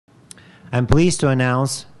I'm pleased to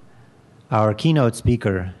announce our keynote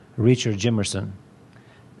speaker, Richard Jimerson,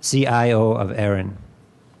 CIO of ARIN.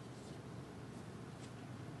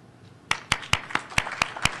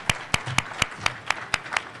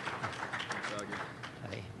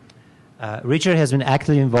 Richard has been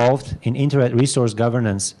actively involved in Internet resource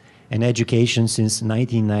governance and education since the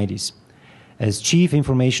 1990s. As Chief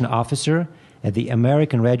Information Officer at the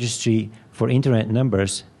American Registry for Internet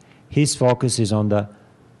Numbers, his focus is on the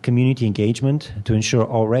community engagement to ensure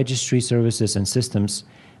all registry services and systems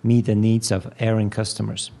meet the needs of ARIN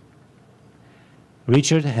customers.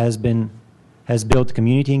 Richard has built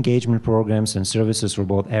community engagement programs and services for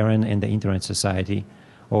both ARIN and the Internet Society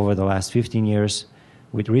over the last 15 years,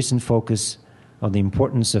 with recent focus on the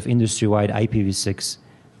importance of industry-wide IPv6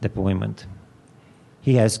 deployment.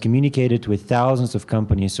 He has communicated with thousands of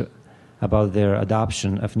companies about their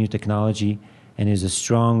adoption of new technology and is a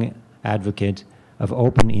strong advocate of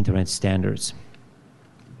open Internet standards.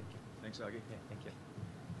 Thanks, Augie. Yeah, thank you.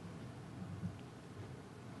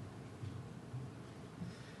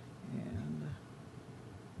 And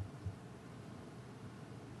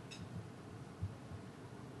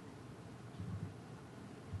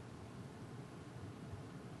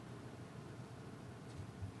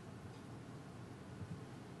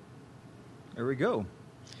there we go.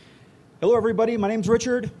 Hello, everybody. My name's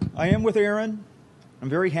Richard. I am with ARIN. I'm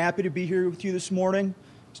very happy to be here with you this morning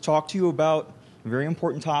to talk to you about a very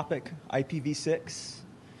important topic, IPv6.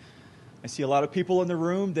 I see a lot of people in the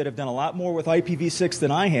room that have done a lot more with IPv6 than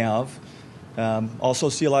I have. Also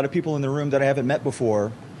see a lot of people in the room that I haven't met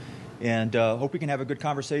before. And hope we can have a good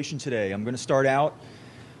conversation today. I'm going to start out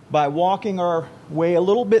by walking our way a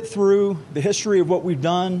little bit through the history of what we've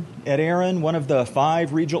done at ARIN, one of the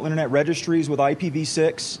 5 regional internet registries with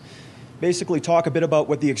IPv6. Basically talk a bit about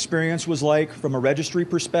what the experience was like from a registry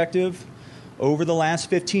perspective over the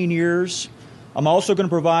last 15 years. I'm also going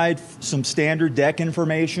to provide some standard deck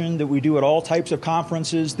information that we do at all types of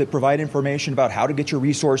conferences that provide information about how to get your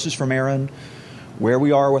resources from ARIN, where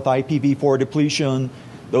we are with IPv4 depletion,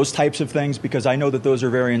 those types of things, because I know that those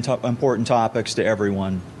are very important topics to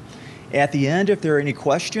everyone. At the end, if there are any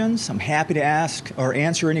questions, I'm happy to ask or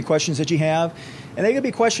answer any questions that you have. And they could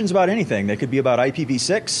be questions about anything. They could be about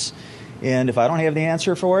IPv6. And if I don't have the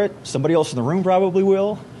answer for it, somebody else in the room probably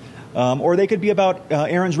will. Or they could be about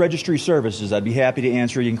ARIN's registry services. I'd be happy to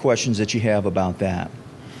answer any questions that you have about that.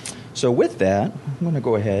 So with that, I'm going to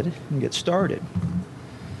go ahead and get started.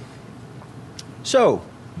 So,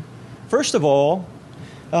 first of all,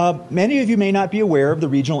 many of you may not be aware of the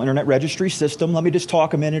Regional Internet Registry system. Let me just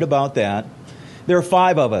talk a minute about that. There are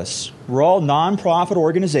 5 of us. We're all nonprofit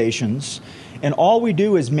organizations. And all we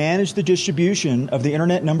do is manage the distribution of the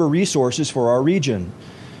Internet number resources for our region.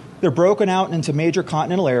 They're broken out into major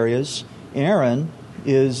continental areas. ARIN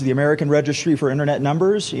is the American Registry for Internet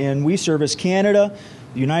Numbers, and we service Canada,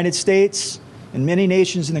 the United States, and many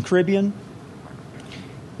nations in the Caribbean.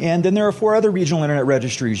 And then there are 4 other regional Internet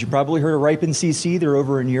registries. You probably heard of RIPE CC. They're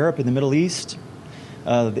over in Europe and the Middle East.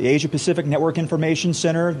 The Asia Pacific Network Information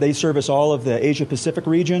Center, they service all of the Asia Pacific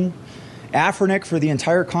region. AFRINIC for the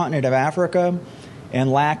entire continent of Africa, and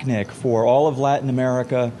LACNIC for all of Latin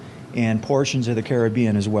America and portions of the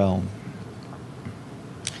Caribbean as well.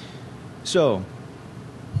 So,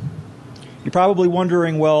 you're probably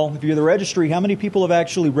wondering, well, if you're the registry, how many people have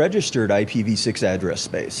actually registered IPv6 address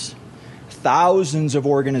space? Thousands of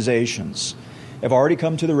organizations have already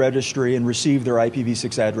come to the registry and received their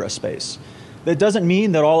IPv6 address space. That doesn't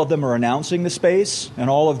mean that all of them are announcing the space and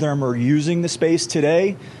all of them are using the space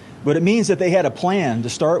today. But it means that they had a plan to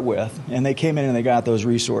start with, and they came in and they got those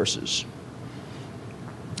resources.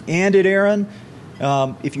 And at ARIN,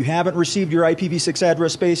 if you haven't received your IPv6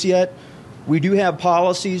 address space yet, we do have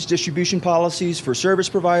policies, distribution policies for service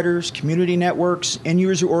providers, community networks,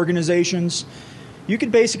 end-user organizations. You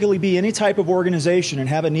could basically be any type of organization and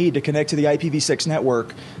have a need to connect to the IPv6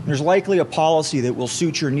 network. There's likely a policy that will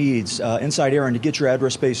suit your needs inside ARIN to get your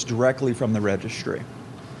address space directly from the registry.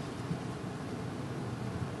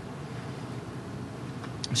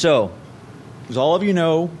 So, as all of you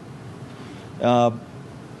know,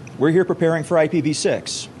 we're here preparing for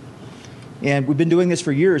IPv6. And we've been doing this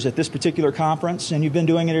for years at this particular conference, and you've been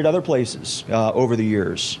doing it at other places over the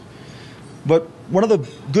years. But one of the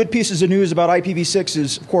good pieces of news about IPv6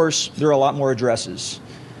 is, of course, there are a lot more addresses.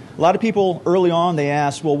 A lot of people early on, they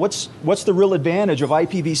asked, well, what's the real advantage of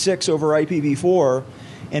IPv6 over IPv4?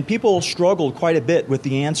 And people struggled quite a bit with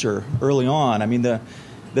the answer early on. I mean, the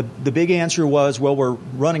big answer was, well, we're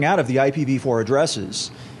running out of the IPv4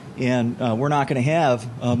 addresses, and we're not going to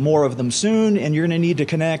have more of them soon, and you're going to need to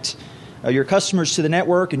connect your customers to the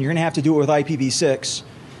network, and you're going to have to do it with IPv6.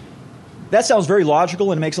 That sounds very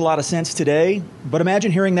logical and makes a lot of sense today, but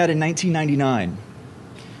imagine hearing that in 1999,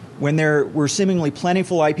 when there were seemingly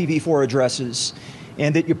plentiful IPv4 addresses,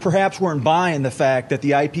 and that you perhaps weren't buying the fact that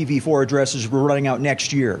the IPv4 addresses were running out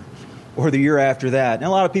next year or the year after that. And a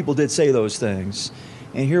lot of people did say those things.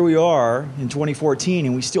 And here we are in 2014,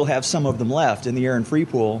 and we still have some of them left in the ARIN free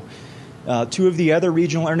pool. Two of the other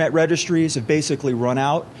regional internet registries have basically run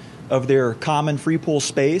out of their common free pool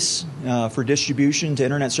space for distribution to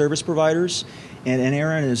internet service providers, and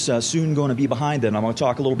ARIN is soon going to be behind them. I'm going to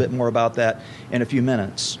talk a little bit more about that in a few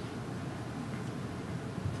minutes.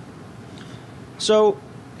 So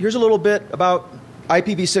here's a little bit about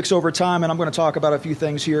IPv6 over time, and I'm going to talk about a few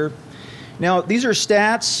things here. Now, these are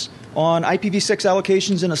stats on IPv6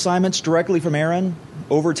 allocations and assignments directly from ARIN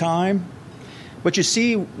over time. But you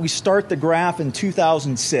see, we start the graph in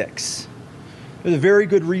 2006. There's a very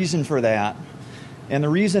good reason for that. And the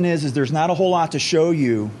reason is there's not a whole lot to show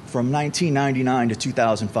you from 1999 to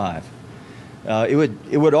 2005.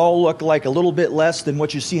 It would all look like a little bit less than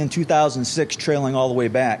what you see in 2006, trailing all the way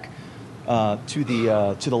back to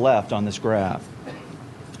the left on this graph.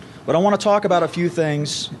 But I want to talk about a few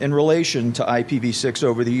things in relation to IPv6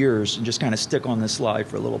 over the years and just kind of stick on this slide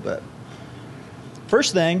for a little bit.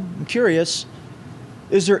 First thing, I'm curious,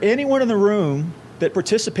 is there anyone in the room that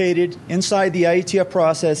participated inside the IETF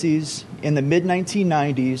processes in the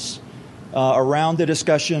mid-1990s around the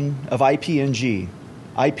discussion of IP-NG,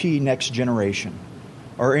 IP Next Generation?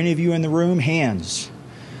 Are any of you in the room? Hands.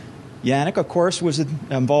 Yannick, of course, was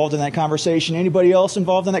involved in that conversation. Anybody else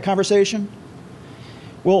involved in that conversation?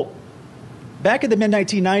 Well, back in the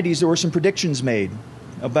mid-1990s, there were some predictions made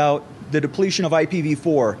about the depletion of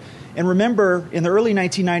IPv4. And remember, in the early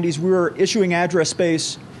 1990s, we were issuing address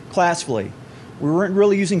space classfully. We weren't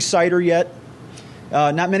really using CIDR yet.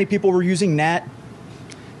 Not many people were using NAT.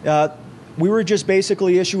 We were just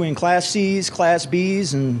basically issuing Class Cs, Class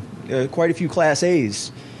Bs, and quite a few Class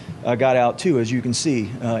As got out too, as you can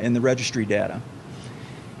see in the registry data.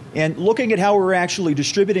 And looking at how we were actually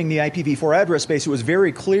distributing the IPv4 address space, it was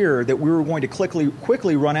very clear that we were going to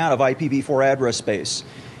quickly run out of IPv4 address space.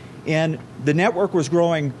 And the network was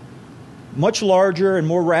growing much larger and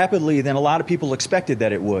more rapidly than a lot of people expected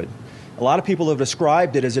that it would. A lot of people have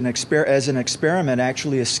described it as an experiment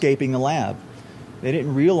actually escaping the lab. They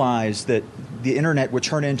didn't realize that the internet would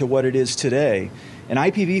turn into what it is today. And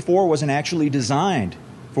IPv4 wasn't actually designed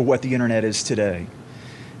for what the internet is today.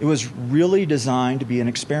 It was really designed to be an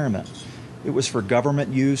experiment. It was for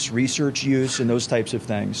government use, research use, and those types of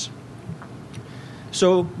things.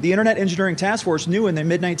 So the Internet Engineering Task Force knew in the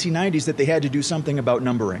mid-1990s that they had to do something about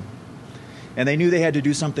numbering. And they knew they had to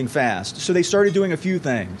do something fast. So they started doing a few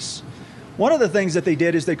things. One of the things that they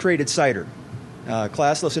did is they created CIDR,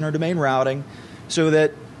 classless interdomain routing, so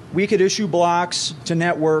that we could issue blocks to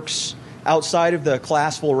networks outside of the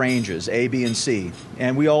classful ranges, A, B, and C.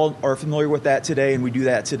 And we all are familiar with that today, and we do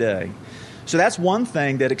that today. So that's one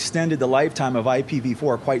thing that extended the lifetime of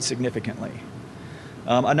IPv4 quite significantly.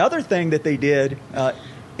 Another thing that they did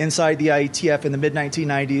inside the IETF in the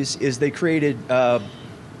mid-1990s is they created RFC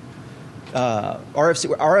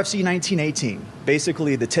 1918,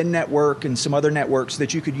 basically the TIN network and some other networks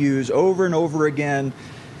that you could use over and over again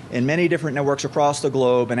in many different networks across the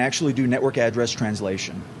globe and actually do network address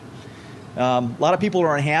translation. A lot of people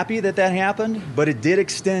are unhappy that that happened, but it did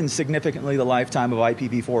extend significantly the lifetime of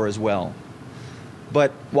IPv4 as well.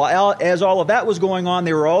 But as all of that was going on,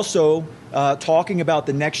 they were also talking about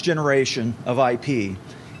the next generation of IP.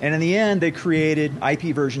 And in the end, they created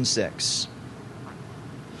IP version 6.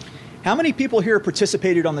 How many people here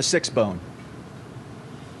participated on the 6 bone?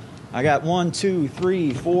 I got 1, 2,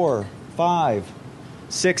 3, 4, 5,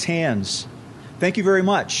 6 hands. Thank you very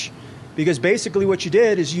much. Because basically what you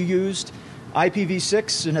did is you used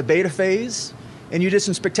IPv6 in a beta phase, and you did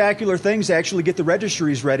some spectacular things to actually get the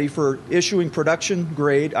registries ready for issuing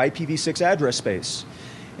production-grade IPv6 address space.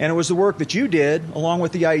 And it was the work that you did, along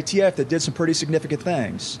with the IETF, that did some pretty significant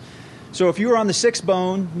things. So if you were on the 6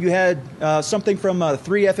 bone, you had something from a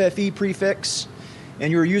 3FFE prefix,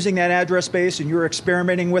 and you were using that address space, and you were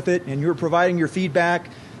experimenting with it, and you were providing your feedback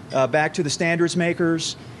back to the standards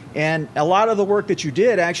makers. And a lot of the work that you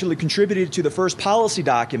did actually contributed to the first policy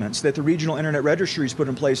documents that the Regional Internet Registries put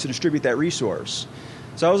in place to distribute that resource.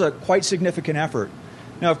 So that was a quite significant effort.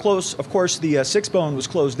 Now, of course, the 6 bone was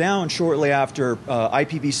closed down shortly after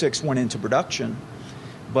IPv6 went into production,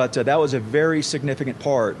 but that was a very significant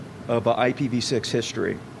part of IPv6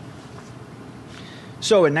 history.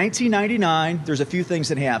 So in 1999, there's a few things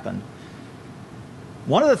that happened.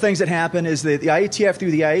 One of the things that happened is that the IETF through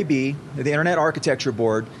the IAB, the Internet Architecture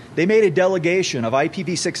Board, they made a delegation of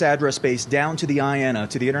IPv6 address space down to the IANA,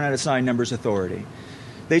 to the Internet Assigned Numbers Authority.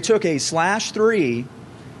 They took a /3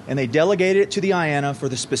 and they delegated it to the IANA for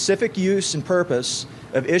the specific use and purpose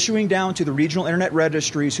of issuing down to the regional internet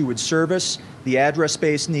registries who would service the address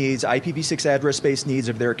space needs, IPv6 address space needs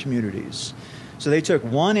of their communities. So they took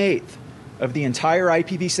 1/8 of the entire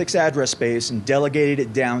IPv6 address space and delegated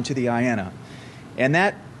it down to the IANA. And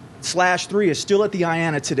that /3 is still at the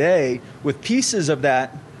IANA today, with pieces of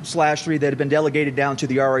that /3 that have been delegated down to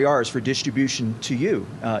the RARs for distribution to you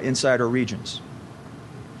inside our regions.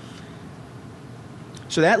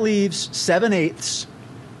 So that leaves 7/8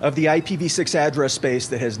 of the IPv6 address space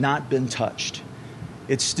that has not been touched.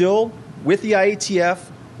 It's still with the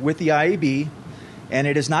IETF, with the IAB, and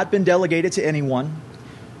it has not been delegated to anyone.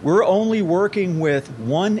 We're only working with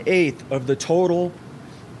 1/8 of the total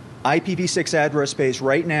IPv6 address space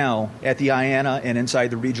right now at the IANA and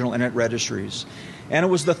inside the regional internet registries. And it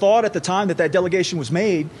was the thought at the time that that delegation was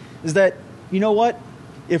made is that, you know what,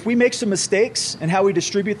 if we make some mistakes in how we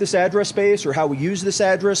distribute this address space or how we use this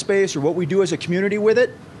address space or what we do as a community with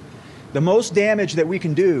it, the most damage that we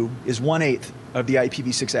can do is 1/8 of the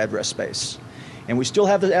IPv6 address space. And we still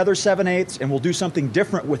have the other 7/8, and we'll do something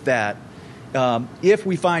different with that if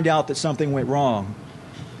we find out that something went wrong.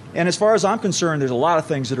 And as far as I'm concerned, there's a lot of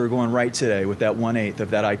things that are going right today with that 1/8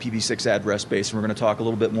 of that IPv6 address space, and we're going to talk a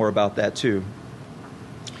little bit more about that too.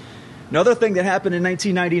 Another thing that happened in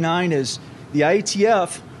 1999 is the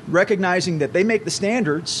IETF, recognizing that they make the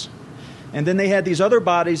standards, and then they had these other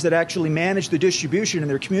bodies that actually manage the distribution, and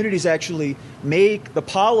their communities actually make the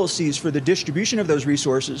policies for the distribution of those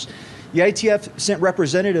resources. The IETF sent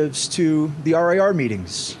representatives to the RAR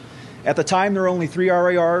meetings. At the time, there were only 3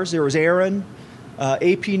 RARs. There was ARIN,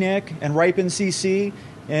 APNIC, and RIPE-NCC,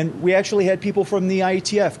 and we actually had people from the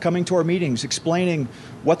IETF coming to our meetings explaining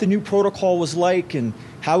what the new protocol was like and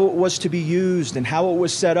how it was to be used and how it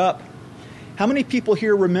was set up. How many people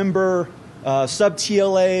here remember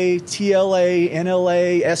sub-TLA, TLA,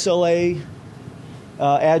 NLA, SLA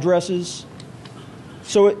addresses?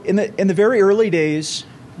 So in the very early days,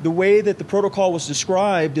 the way that the protocol was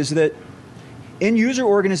described is that end-user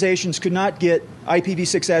organizations could not get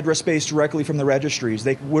IPv6 address space directly from the registries.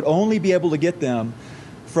 They would only be able to get them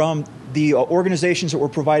from the organizations that were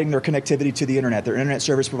providing their connectivity to the internet, their internet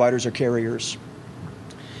service providers or carriers.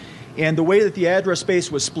 And the way that the address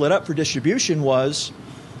space was split up for distribution was,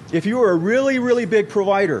 if you were a really, really big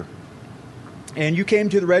provider and you came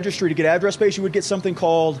to the registry to get address space, you would get something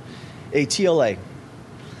called a TLA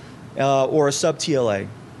or a sub-TLA.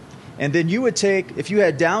 And then you would take, if you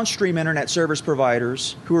had downstream internet service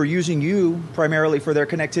providers who are using you primarily for their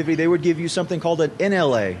connectivity, they would give you something called an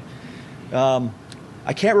NLA.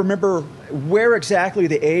 I can't remember where exactly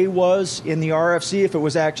the A was in the RFC, if it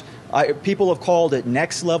was people have called it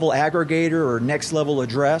next level aggregator or next level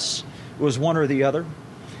address. It was one or the other.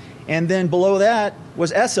 And then below that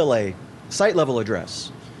was SLA, site level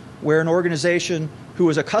address, where an organization who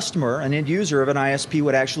was a customer, an end user of an ISP,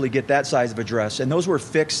 would actually get that size of address. And those were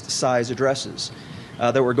fixed size addresses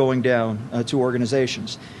that were going down to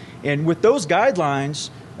organizations. And with those guidelines,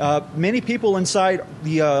 many people inside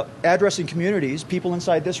the addressing communities, people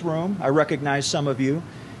inside this room, I recognize some of you,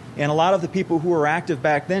 and a lot of the people who were active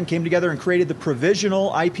back then came together and created the provisional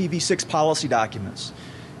IPv6 policy documents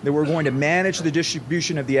that were going to manage the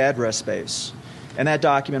distribution of the address space. And that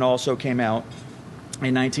document also came out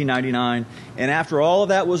in 1999. And after all of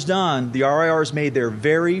that was done, the RIRs made their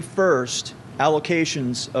very first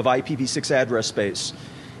allocations of IPv6 address space.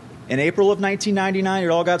 In April of 1999, it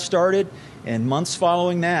all got started, and months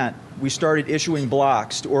following that, we started issuing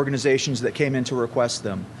blocks to organizations that came in to request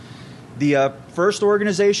them. The first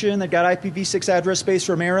organization that got IPv6 address space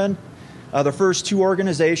from ARIN, the first 2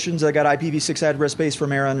 organizations that got IPv6 address space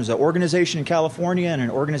from ARIN was an organization in California and an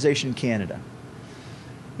organization in Canada.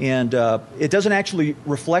 And it doesn't actually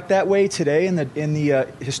reflect that way today in the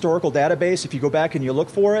historical database if you go back and you look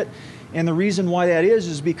for it. And the reason why that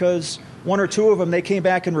is because 1 or 2 of them, they came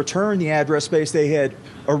back and returned the address space they had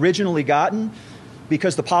originally gotten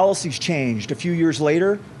because the policies changed a few years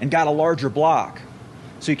later and got a larger block.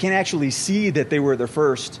 So you can't actually see that they were the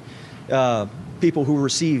first people who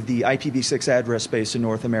received the IPv6 address space in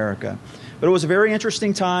North America. But it was a very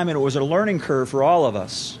interesting time, and it was a learning curve for all of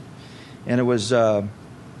us. And it was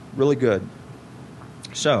really good.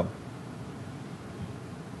 So,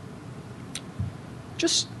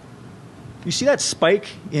 you see that spike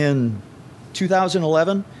in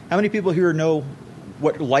 2011? How many people here know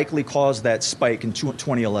what likely caused that spike in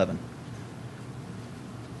 2011?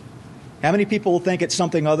 How many people think it's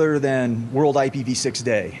something other than World IPv6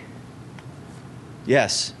 Day?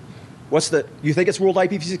 Yes. You think it's World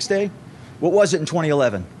IPv6 Day? What was it in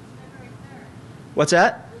 2011? February 3rd. What's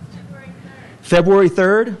that? February 3rd. February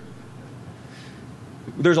 3rd?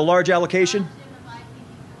 There's a large allocation?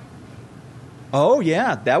 Oh,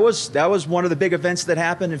 yeah. That was one of the big events that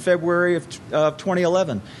happened in February of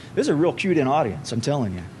 2011. This is a real cued-in audience, I'm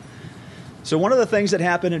telling you. So one of the things that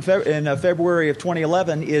happened in February of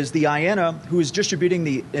 2011 is the IANA, who is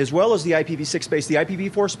distributing as well as the IPv6 space, the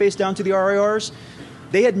IPv4 space down to the RIRs,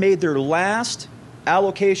 they had made their last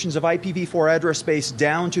allocations of IPv4 address space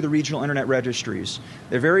down to the regional internet registries.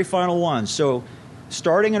 Their very final ones. So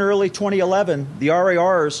starting in early 2011, the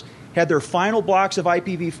RIRs had their final blocks of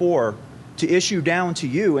IPv4 to issue down to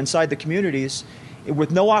you inside the communities with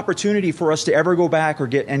no opportunity for us to ever go back or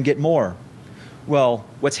get more. Well,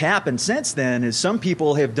 what's happened since then is some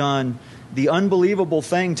people have done the unbelievable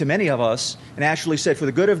thing to many of us and actually said, for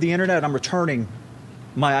the good of the internet, I'm returning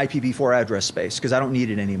my IPv4 address space because I don't need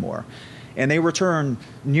it anymore. And they return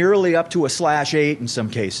nearly up to a /8 in some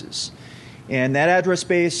cases. And that address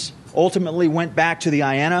space ultimately went back to the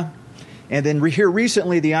IANA. And then here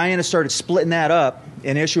recently, the IANA started splitting that up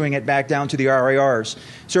and issuing it back down to the RIRs.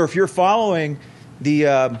 So if you're following the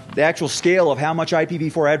actual scale of how much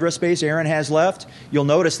IPv4 address space ARIN has left, you'll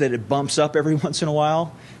notice that it bumps up every once in a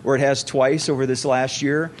while, or it has twice over this last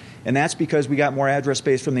year. And that's because we got more address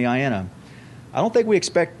space from the IANA. I don't think we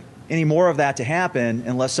expect any more of that to happen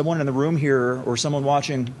unless someone in the room here or someone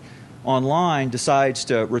watching online decides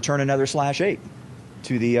to return another /8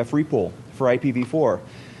 to the free pool for IPv4.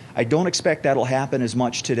 I don't expect that'll happen as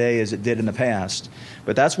much today as it did in the past.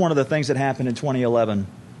 But that's one of the things that happened in 2011.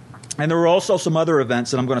 And there were also some other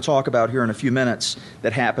events that I'm going to talk about here in a few minutes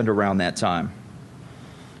that happened around that time.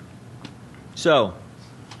 So,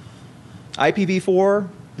 IPv4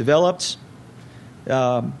 developed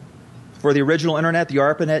for the original internet, the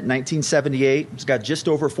ARPANET, in 1978. It's got just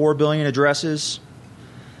over 4 billion addresses.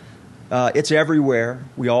 It's everywhere.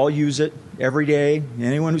 We all use it every day.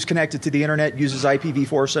 Anyone who's connected to the internet uses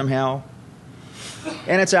IPv4 somehow.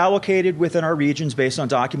 And it's allocated within our regions based on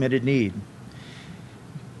documented need.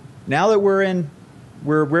 Now that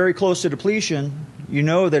we're very close to depletion, you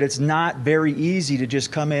know that it's not very easy to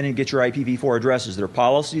just come in and get your IPv4 addresses. There are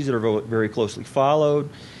policies that are very closely followed.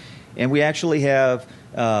 And we actually have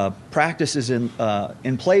practices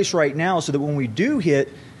in place right now so that when we do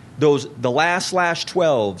hit the last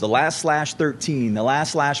 /12, the last /13, the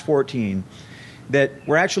last /14, that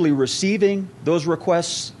we're actually receiving those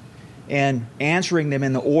requests and answering them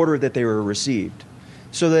in the order that they were received.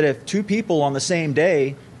 So that if two people on the same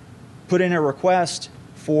day put in a request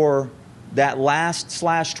for that last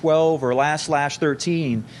 /12 or last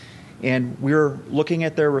 /13, and we're looking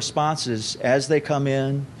at their responses as they come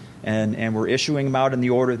in, and we're issuing them out in the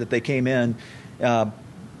order that they came in,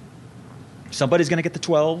 somebody's going to get the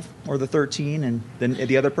 12 or the 13, and then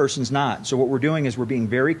the other person's not. So what we're doing is we're being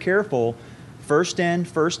very careful, first in,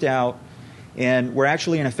 first out, and we're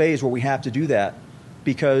actually in a phase where we have to do that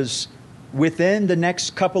because within the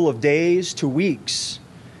next couple of days to weeks,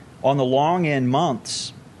 on the long end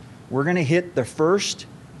months, we're going to hit the first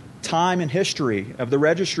time in history of the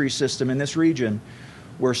registry system in this region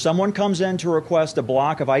where someone comes in to request a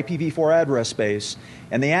block of IPv4 address space,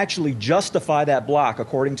 and they actually justify that block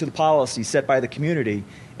according to the policy set by the community,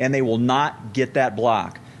 and they will not get that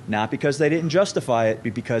block. Not because they didn't justify it,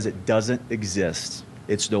 but because it doesn't exist.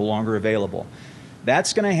 It's no longer available.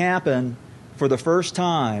 That's going to happen for the first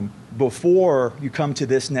time before you come to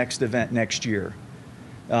this next event next year.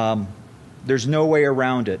 There's no way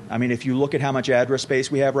around it. I mean, if you look at how much address space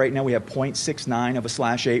we have right now, we have 0.69 of a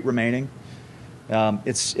 /8 remaining.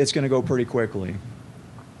 It's going to go pretty quickly.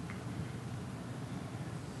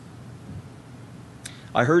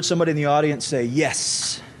 I heard somebody in the audience say,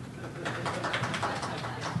 yes.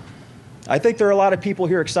 I think there are a lot of people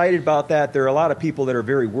here excited about that. There are a lot of people that are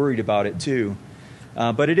very worried about it too.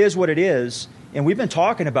 But it is what it is. And we've been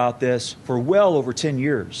talking about this for well over 10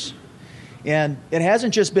 years. And it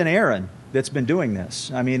hasn't just been ARIN that's been doing this.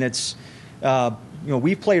 I mean, it's,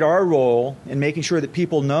 we've played our role in making sure that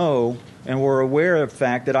people know and we're aware of the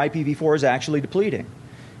fact that IPv4 is actually depleting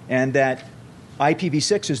and that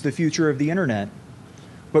IPv6 is the future of the internet.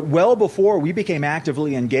 But well before we became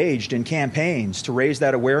actively engaged in campaigns to raise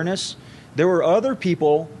that awareness, there were other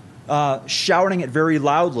people shouting it very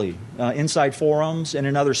loudly inside forums and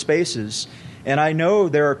in other spaces. And I know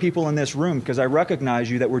there are people in this room, because I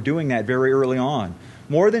recognize you, that were doing that very early on.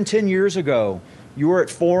 More than 10 years ago, you were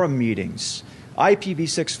at forum meetings,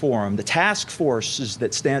 IPv6 forum, the task forces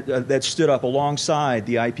that stood up alongside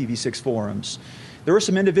the IPv6 forums. There were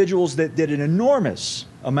some individuals that did an enormous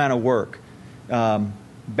amount of work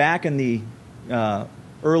back in the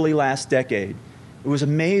early last decade. It was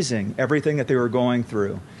amazing, everything that they were going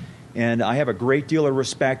through. And I have a great deal of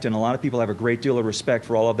respect, and a lot of people have a great deal of respect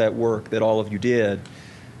for all of that work that all of you did.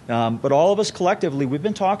 But all of us collectively, we've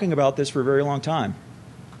been talking about this for a very long time.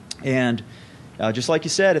 And just like you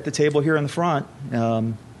said at the table here in the front,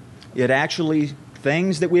 it actually,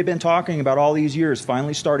 things that we've been talking about all these years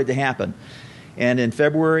finally started to happen. And in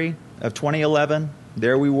February of 2011,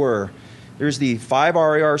 there we were. There's the 5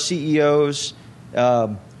 RAR CEOs,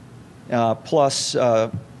 plus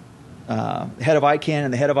head of ICANN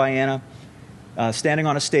and the head of IANA standing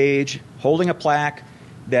on a stage holding a plaque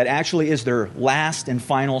that actually is their last and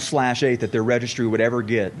final /8 that their registry would ever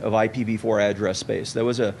get of IPv4 address space. That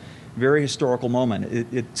was a very historical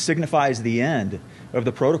moment. It signifies the end of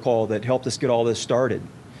the protocol that helped us get all this started.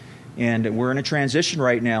 And we're in a transition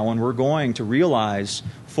right now, and we're going to realize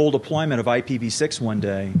full deployment of IPv6 one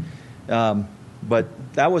day. But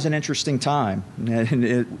that was an interesting time,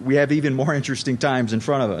 and we have even more interesting times in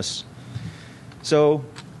front of us. So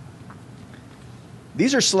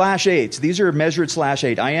these are /8s. These are measured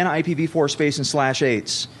 /8. IANA IPv4 space and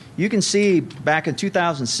 /8s. You can see back in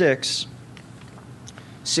 2006,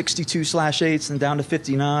 62 /8s and down to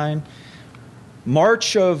 59.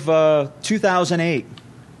 March of 2008,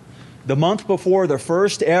 the month before the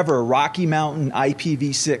first ever Rocky Mountain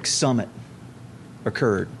IPv6 summit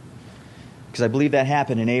occurred, because I believe that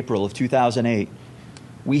happened in April of 2008,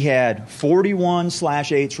 we had 41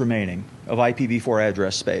 /8s remaining of IPv4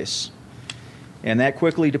 address space. And that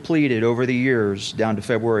quickly depleted over the years down to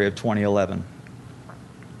February of 2011.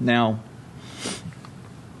 Now,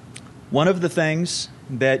 one of the things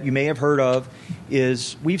that you may have heard of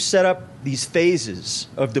is we've set up these phases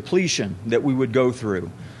of depletion that we would go through.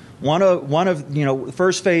 One of the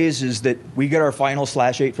first phase is that we get our final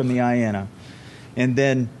 /8 from the IANA. And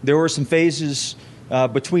then there were some phases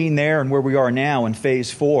between there and where we are now in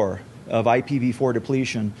phase 4 of IPv4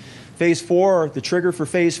 depletion. Phase 4, the trigger for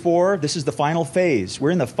phase 4, this is the final phase. We're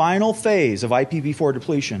in the final phase of IPv4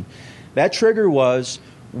 depletion. That trigger was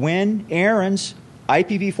when ARIN's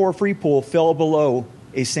IPv4 free pool fell below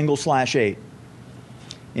a single /8.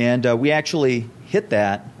 And we actually hit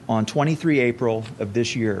that on 23 April of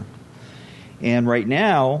this year. And right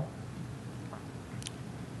now,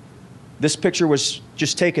 this picture was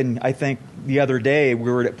just taken, I think, the other day.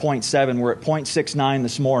 We were at 0.7. We're at 0.69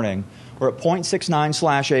 this morning. We're at 0.69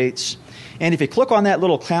 /8s. And if you click on that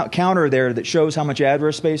little counter there that shows how much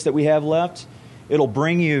address space that we have left, it'll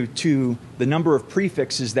bring you to the number of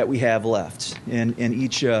prefixes that we have left in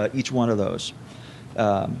each one of those.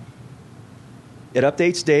 It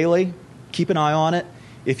updates daily. Keep an eye on it.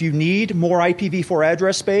 If you need more IPv4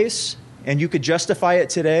 address space and you could justify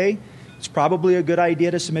it today, it's probably a good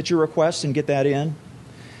idea to submit your request and get that in.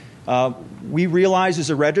 We realize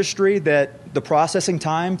as a registry that the processing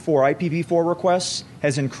time for IPv4 requests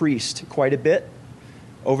has increased quite a bit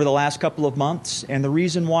over the last couple of months. And the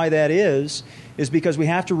reason why that is because we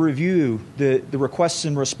have to review the requests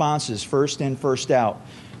and responses first in, first out.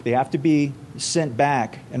 They have to be sent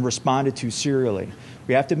back and responded to serially.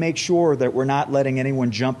 We have to make sure that we're not letting anyone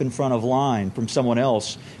jump in front of line from someone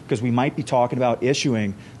else, because we might be talking about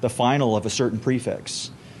issuing the final of a certain prefix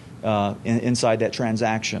inside that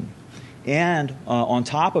transaction. And on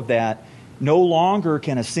top of that, no longer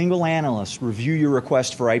can a single analyst review your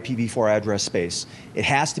request for IPv4 address space. It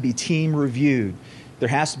has to be team reviewed. There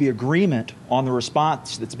has to be agreement on the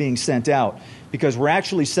response that's being sent out, because we're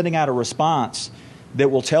actually sending out a response that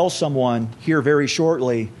will tell someone here very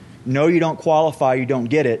shortly, no, you don't qualify, you don't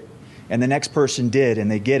get it, and the next person did, and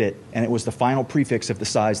they get it, and it was the final prefix of the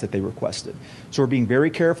size that they requested. So we're being very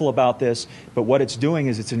careful about this, but what it's doing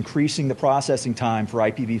is it's increasing the processing time for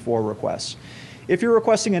IPv4 requests. If you're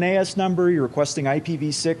requesting an AS number, you're requesting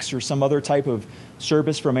IPv6 or some other type of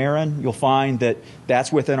service from ARIN, you'll find that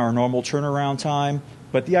that's within our normal turnaround time,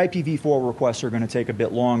 but the IPv4 requests are going to take a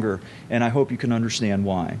bit longer, and I hope you can understand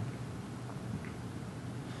why.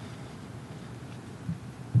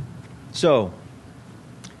 So,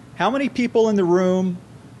 how many people in the room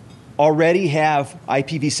already have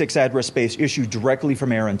IPv6 address space issued directly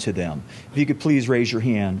from ARIN to them? If you could please raise your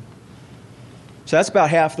hand. So that's about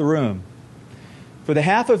half the room. For the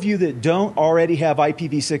half of you that don't already have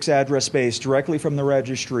IPv6 address space directly from the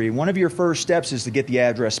registry, one of your first steps is to get the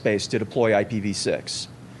address space to deploy IPv6.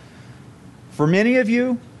 For many of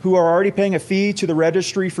you who are already paying a fee to the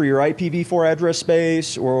registry for your IPv4 address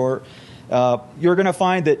space, or you're going to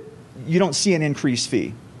find that you don't see an increased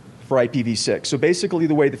fee for IPv6. So basically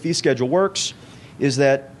the way the fee schedule works is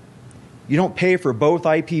that You don't pay for both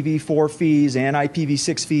IPv4 fees and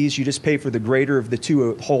IPv6 fees. You just pay for the greater of the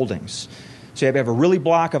two holdings. So you have a really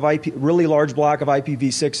large block of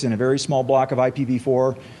IPv6 and a very small block of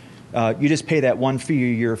IPv4. You just pay that one fee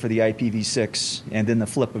a year for the IPv6 and then the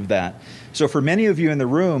flip of that. So for many of you in the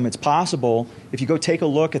room, it's possible, if you go take a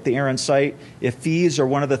look at the ARIN site, if fees are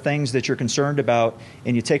one of the things that you're concerned about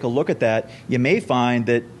and you take a look at that, you may find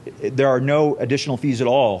that there are no additional fees at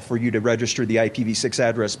all for you to register the IPv6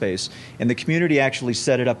 address space. And the community actually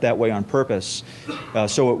set it up that way on purpose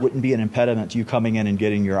so it wouldn't be an impediment to you coming in and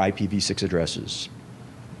getting your IPv6 addresses.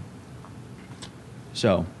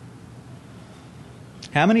 So,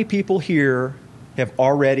 how many people here have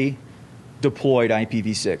already deployed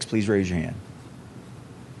IPv6? Please raise your hand.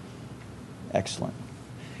 Excellent.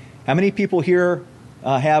 How many people here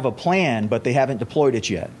have a plan, but they haven't deployed it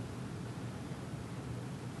yet?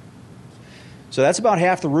 So that's about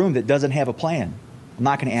half the room that doesn't have a plan. I'm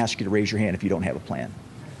not going to ask you to raise your hand if you don't have a plan.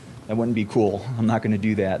 That wouldn't be cool. I'm not going to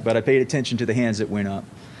do that. But I paid attention to the hands that went up.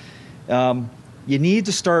 You need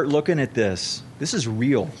to start looking at this. This is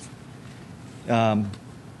real.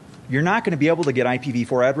 You're not going to be able to get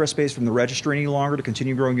IPv4 address space from the registry any longer to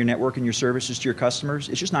continue growing your network and your services to your customers.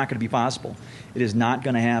 It's just not going to be possible. It is not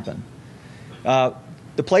going to happen.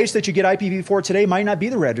 The place that you get IPv4 today might not be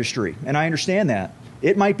the registry, and I understand that.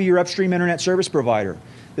 It might be your upstream internet service provider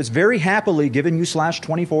that's very happily giving you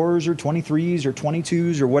 /24s or 23s or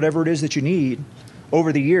 22s or whatever it is that you need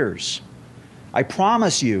over the years. I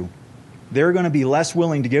promise you, they're going to be less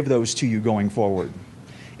willing to give those to you going forward.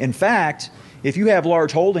 In fact, if you have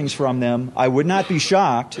large holdings from them, I would not be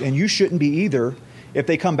shocked, and you shouldn't be either, if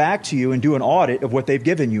they come back to you and do an audit of what they've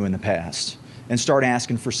given you in the past and start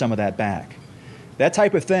asking for some of that back. That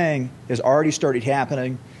type of thing has already started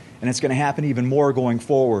happening, and it's going to happen even more going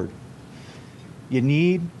forward. You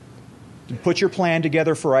need to put your plan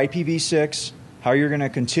together for IPv6, how you're going to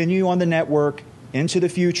continue on the network into the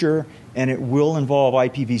future, and it will involve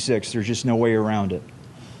IPv6. There's just no way around it.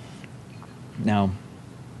 Now,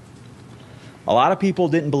 a lot of people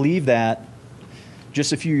didn't believe that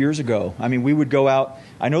just a few years ago. I mean, we would go out.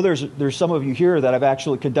 I know there's some of you here that I've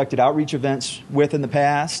actually conducted outreach events with in the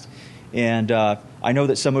past, and I know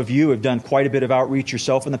that some of you have done quite a bit of outreach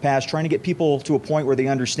yourself in the past, trying to get people to a point where they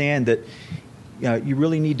understand that you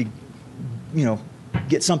really need to,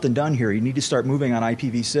 get something done here. You need to start moving on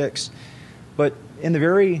IPv6. But in the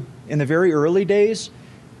very early days,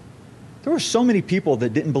 there were so many people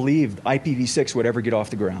that didn't believe IPv6 would ever get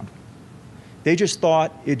off the ground. They just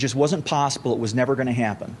thought it just wasn't possible. It was never going to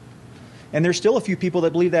happen. And there's still a few people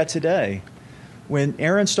that believe that today. When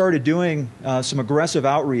ARIN started doing some aggressive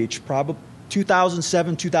outreach, probably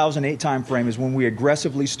 2007, 2008 timeframe is when we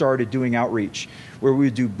aggressively started doing outreach, where we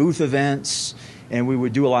would do booth events and we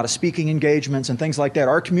would do a lot of speaking engagements and things like that.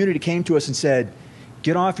 Our community came to us and said,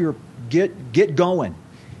 get going.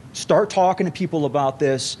 Start talking to people about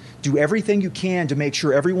this. Do everything you can to make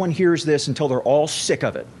sure everyone hears this until they're all sick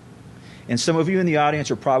of it. And some of you in the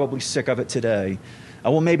audience are probably sick of it today.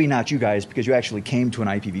 Well, maybe not you guys, because you actually came to an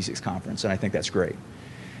IPv6 conference, and I think that's great.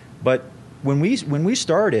 But when we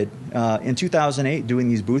started in 2008 doing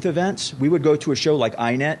these booth events, we would go to a show like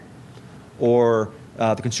iNet or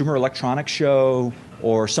the Consumer Electronics Show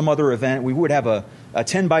or some other event. We would have a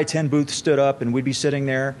 10 by 10 booth stood up, and we'd be sitting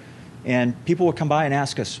there, and people would come by and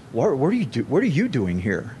ask us, what are you doing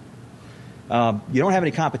here? You don't have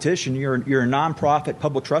any competition. You're a nonprofit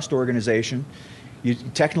public trust organization. You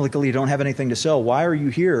technically don't have anything to sell. Why are you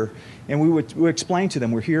here? And we would explain to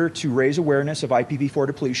them, we're here to raise awareness of IPv4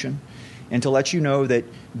 depletion and to let you know that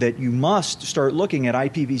you must start looking at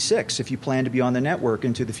IPv6 if you plan to be on the network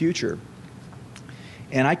into the future.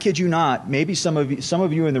 And I kid you not, maybe some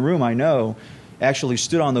of you in the room I know actually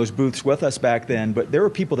stood on those booths with us back then, but there were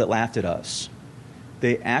people that laughed at us.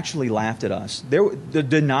 They actually laughed at us. The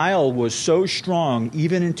denial was so strong,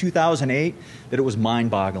 even in 2008, that it was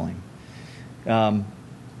mind-boggling.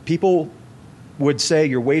 People would say,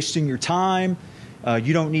 you're wasting your time.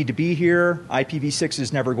 You don't need to be here. IPv6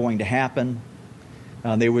 is never going to happen.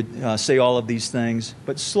 They would say all of these things.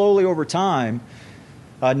 But slowly over time,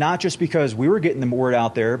 not just because we were getting the word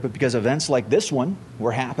out there, but because events like this one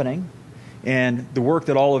were happening, and the work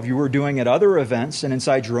that all of you were doing at other events and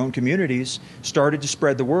inside your own communities started to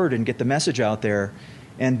spread the word and get the message out there.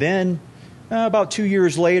 And then about 2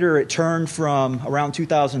 years later, it turned from around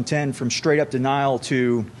 2010 from straight up denial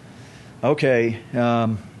to, okay,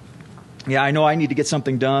 yeah, I know I need to get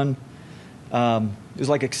something done. It was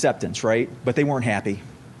like acceptance, right? But they weren't happy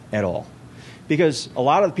at all. Because a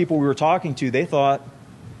lot of the people we were talking to, they thought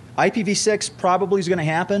IPv6 probably is going to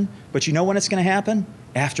happen, but you know when it's going to happen?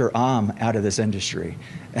 After I'm out of this industry,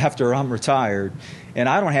 after I'm retired, and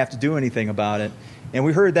I don't have to do anything about it. And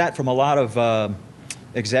we heard that from a lot of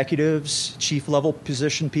executives, chief-level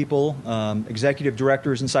position people, executive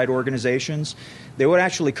directors inside organizations. They would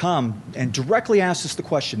actually come and directly ask us the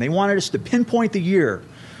question. They wanted us to pinpoint the year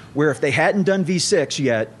where if they hadn't done V6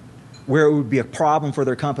 yet, where it would be a problem for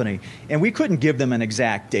their company. And we couldn't give them an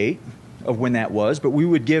exact date of when that was, but we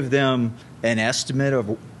would give them an estimate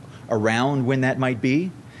of around when that might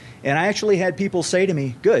be. And I actually had people say to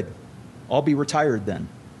me, good, I'll be retired then.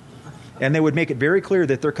 And they would make it very clear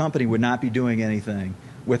that their company would not be doing anything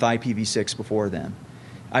with IPv6 before then.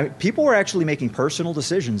 People were actually making personal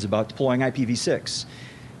decisions about deploying IPv6.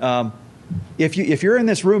 If you're in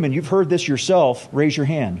this room and you've heard this yourself, raise your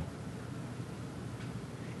hand.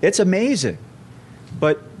 It's amazing.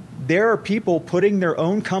 But there are people putting their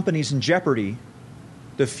own companies in jeopardy,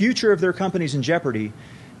 the future of their companies in jeopardy,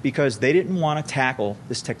 because they didn't want to tackle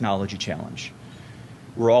this technology challenge.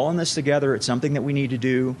 We're all in this together. It's something that we need to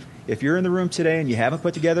do. If you're in the room today and you haven't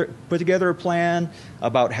put together a plan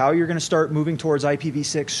about how you're going to start moving towards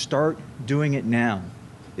IPv6, start doing it now.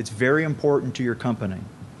 It's very important to your company.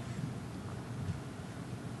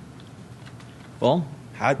 Well,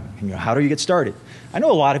 how do you get started? I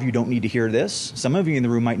know a lot of you don't need to hear this. Some of you in the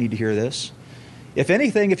room might need to hear this. If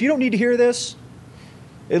anything, if you don't need to hear this,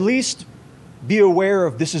 at least be aware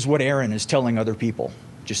of this is what ARIN is telling other people,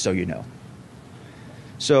 just so you know.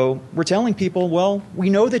 So we're telling people, well,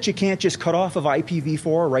 we know that you can't just cut off of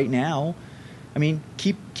IPv4 right now. I mean,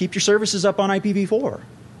 keep your services up on IPv4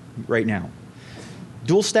 right now.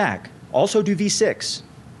 Dual stack. Also do V6.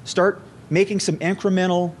 Start making some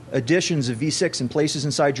incremental additions of V6 in places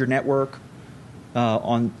inside your network,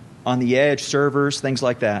 on the edge, servers, things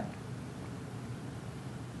like that.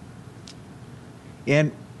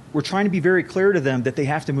 And we're trying to be very clear to them that they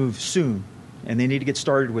have to move soon, and they need to get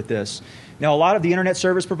started with this. Now, a lot of the internet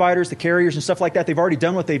service providers, the carriers and stuff like that, they've already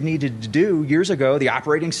done what they've needed to do years ago. The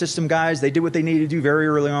operating system guys, they did what they needed to do very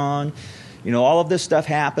early on. You know, all of this stuff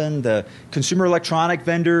happened. The consumer electronic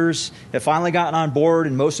vendors have finally gotten on board,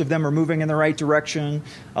 and most of them are moving in the right direction.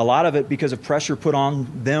 A lot of it because of pressure put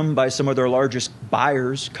on them by some of their largest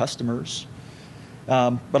buyers, customers.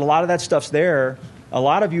 But a lot of that stuff's there. A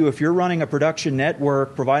lot of you, if you're running a production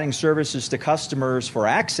network providing services to customers for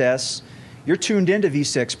access, you're tuned into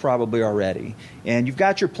V6 probably already. And you've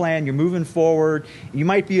got your plan, you're moving forward. You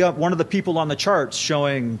might be one of the people on the charts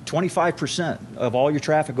showing 25% of all your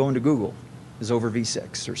traffic going to Google is over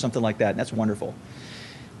V6 or something like that, and that's wonderful.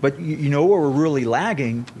 But you know where we're really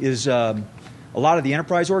lagging is a lot of the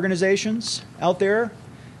enterprise organizations out there,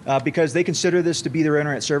 because they consider this to be their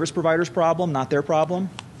internet service provider's problem, not their problem.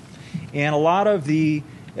 And a lot of the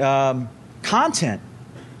content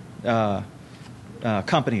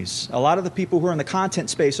companies, a lot of the people who are in the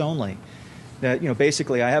content space only, that, you know,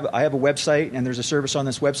 basically I have a website and there's a service on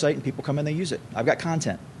this website and people come in, they use it. I've got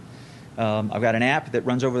content. I've got an app that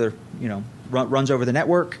runs over the, runs over the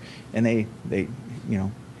network, and they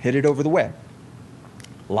hit it over the web.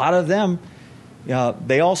 A lot of them,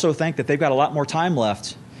 they also think that they've got a lot more time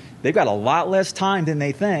left. They've got a lot less time than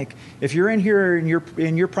they think. If you're in here and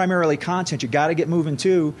you're primarily content, you got to get moving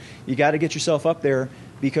too. You got to get yourself up there,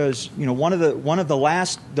 because one of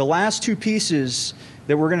the last two pieces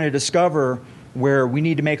that we're going to discover where we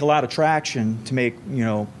need to make a lot of traction to make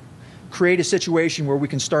create a situation where we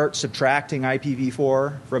can start subtracting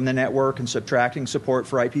IPv4 from the network and subtracting support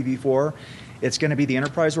for IPv4. It's going to be the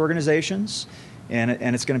enterprise organizations, and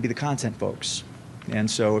it's going to be the content folks.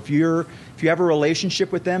 And so if you have a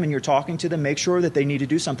relationship with them and you're talking to them, make sure that they need to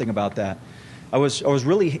do something about that. I was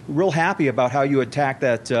really real happy about how you attacked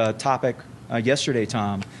that topic yesterday,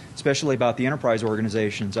 Tom, especially about the enterprise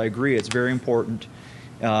organizations. I agree, it's very important,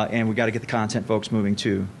 and we got to get the content folks moving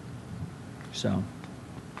too.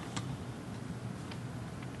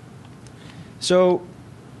 So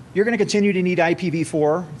you're going to continue to need IPv4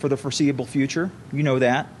 for the foreseeable future. You know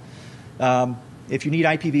that. If you need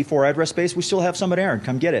IPv4 address space, we still have some at ARIN.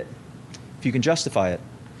 Come get it. If you can justify it.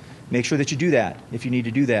 Make sure that you do that if you need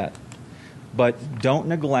to do that. But don't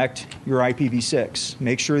neglect your IPv6.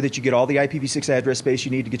 Make sure that you get all the IPv6 address space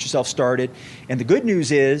you need to get yourself started. And the good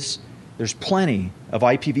news is there's plenty of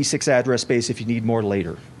IPv6 address space if you need more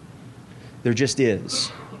later. There just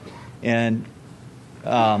is. And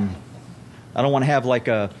I don't want to have like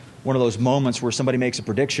one of those moments where somebody makes a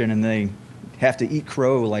prediction and they have to eat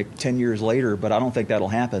crow like 10 years later, but I don't think that'll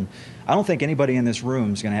happen. I don't think anybody in this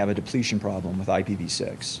room is going to have a depletion problem with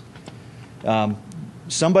IPv6.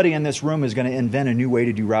 Somebody in this room is going to invent a new way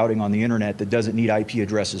to do routing on the internet that doesn't need IP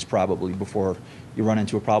addresses probably before you run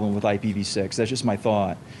into a problem with IPv6. That's just my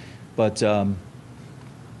thought. But here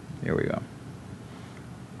we go.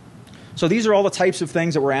 So these are all the types of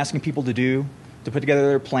things that we're asking people to do, to put together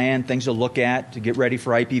their plan, things to look at, to get ready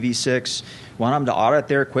for IPv6. We want them to audit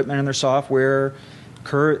their equipment and their software,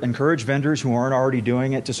 encourage vendors who aren't already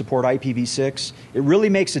doing it to support IPv6. It really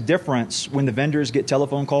makes a difference when the vendors get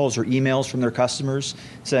telephone calls or emails from their customers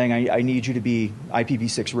saying, I need you to be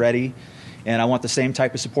IPv6 ready, and I want the same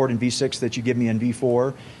type of support in v6 that you give me in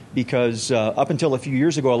v4, because up until a few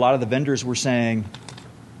years ago, a lot of the vendors were saying,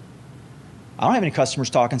 I don't have any customers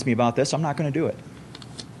talking to me about this, I'm not going to do it.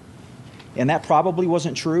 And that probably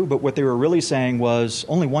wasn't true, but what they were really saying was,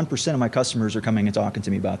 only 1% of my customers are coming and talking to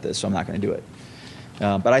me about this, so I'm not going to do it.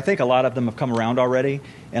 But I think a lot of them have come around already,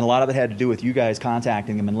 and a lot of it had to do with you guys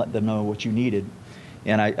contacting them and letting them know what you needed.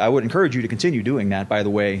 And I would encourage you to continue doing that, by the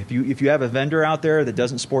way. If you have a vendor out there that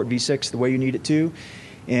doesn't support v6 the way you need it to,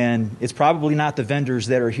 and it's probably not the vendors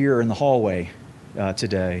that are here in the hallway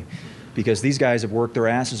today, because these guys have worked their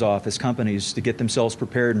asses off as companies to get themselves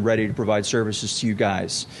prepared and ready to provide services to you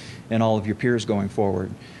guys and all of your peers going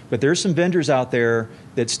forward. But there's some vendors out there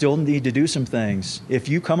that still need to do some things. If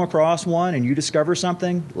you come across one and you discover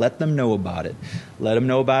something, let them know about it. Let them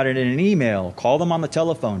know about it in an email. Call them on the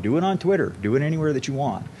telephone. Do it on Twitter. Do it anywhere that you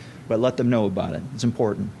want. But let them know about it. It's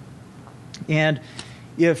important. And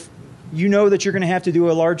if you know that you're going to have to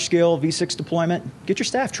do a large-scale v6 deployment, get your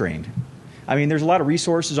staff trained. I mean, there's a lot of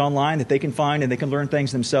resources online that they can find and they can learn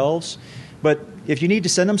things themselves. But if you need to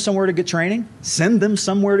send them somewhere to get training, send them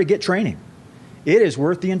somewhere to get training. It is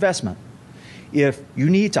worth the investment. If you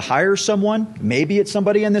need to hire someone, maybe it's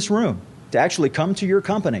somebody in this room, to actually come to your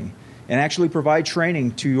company and actually provide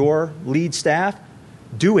training to your lead staff,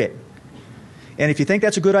 do it. And if you think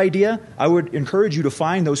that's a good idea, I would encourage you to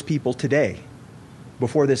find those people today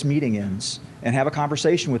before this meeting ends and have a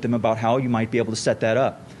conversation with them about how you might be able to set that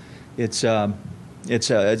up. It's a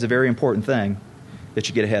very important thing that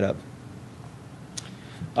you get ahead of.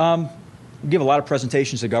 We give a lot of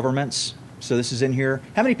presentations to governments. So this is in here.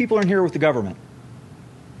 How many people are in here with the government?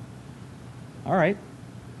 All right.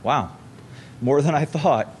 Wow. More than I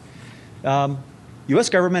thought. U.S.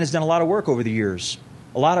 government has done a lot of work over the years.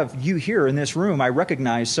 A lot of you here in this room, I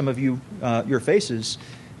recognize some of you, your faces,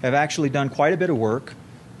 have actually done quite a bit of work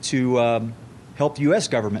to help the U.S.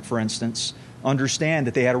 government, for instance, understand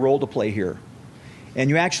that they had a role to play here. And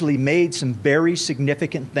you actually made some very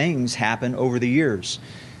significant things happen over the years.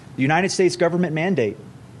 The United States government mandate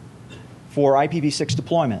for IPv6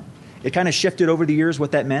 deployment. It kind of shifted over the years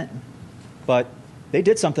what that meant, but they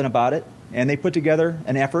did something about it, and they put together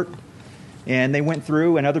an effort, and they went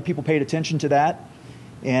through, and other people paid attention to that,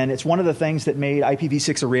 and it's one of the things that made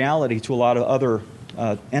IPv6 a reality to a lot of other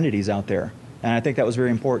entities out there, and I think that was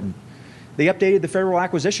very important. They updated the federal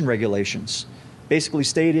acquisition regulations, basically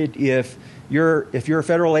stated if you're a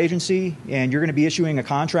federal agency and you're going to be issuing a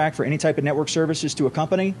contract for any type of network services to a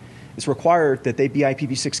company, it's required that they be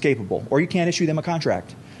IPv6 capable, or you can't issue them a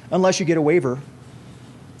contract unless you get a waiver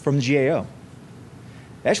from the GAO.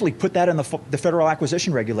 They actually put that in the federal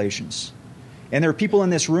acquisition regulations. And there are people in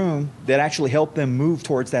this room that actually helped them move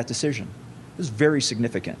towards that decision. This is very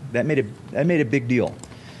significant. That made a big deal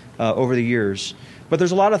over the years. But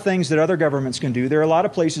there's a lot of things that other governments can do. There are a lot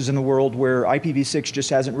of places in the world where IPv6 just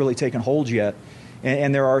hasn't really taken hold yet,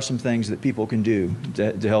 and there are some things that people can do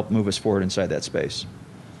to help move us forward inside that space.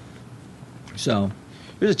 So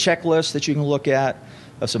here's a checklist that you can look at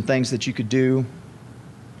of some things that you could do.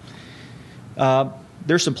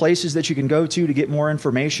 There's some places that you can go to get more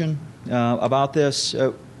information about this.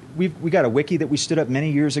 We got a wiki that we stood up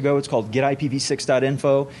many years ago. It's called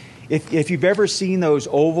getipv6.info. If you've ever seen those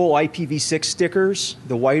oval IPv6 stickers,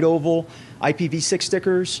 the white oval IPv6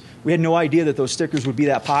 stickers, we had no idea that those stickers would be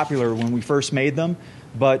that popular when we first made them,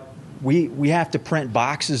 but we have to print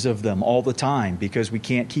boxes of them all the time because we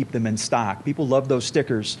can't keep them in stock. People love those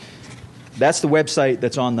stickers. That's the website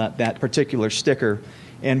that's on that particular sticker.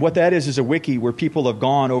 And what that is a wiki where people have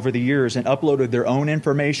gone over the years and uploaded their own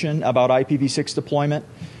information about IPv6 deployment.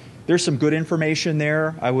 There's some good information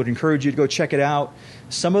there. I would encourage you to go check it out.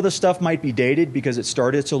 Some of the stuff might be dated because it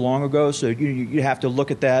started so long ago, so you have to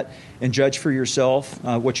look at that and judge for yourself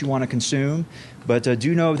what you want to consume. But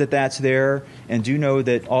do know that that's there, and do know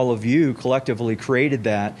that all of you collectively created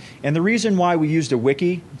that. And the reason why we used a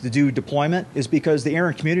wiki to do deployment is because the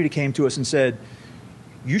ARIN community came to us and said,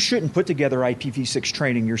 you shouldn't put together IPv6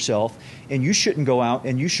 training yourself, and you shouldn't go out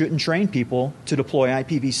and you shouldn't train people to deploy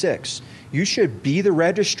IPv6. You should be the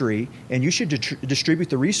registry, and you should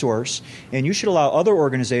distribute the resource, and you should allow other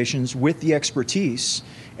organizations with the expertise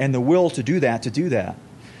and the will to do that.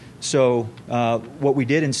 So what we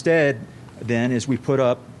did instead then is we put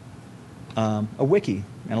up a wiki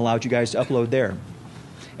and allowed you guys to upload there.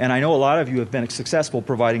 And I know a lot of you have been successful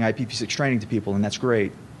providing IPv6 training to people, and that's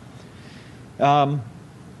great. Here's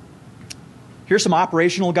some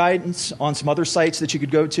operational guidance on some other sites that you could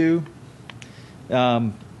go to.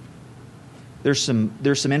 There's some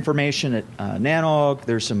information at NANOG.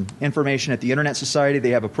 There's some information at the Internet Society. They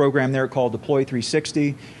have a program there called Deploy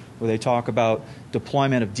 360, where they talk about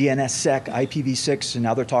deployment of DNSSEC, IPv6, and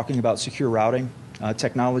now they're talking about secure routing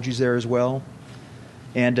technologies there as well.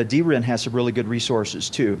 And DRIN has some really good resources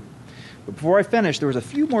too. But before I finish, there was a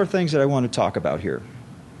few more things that I want to talk about here.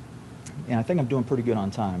 And I think I'm doing pretty good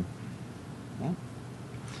on time.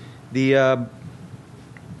 Yeah.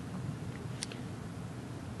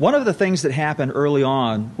 One of the things that happened early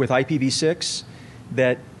on with IPv6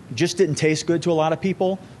 that just didn't taste good to a lot of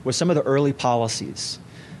people was some of the early policies.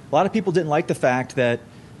 A lot of people didn't like the fact that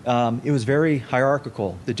it was very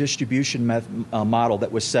hierarchical, the distribution model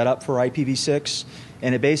that was set up for IPv6,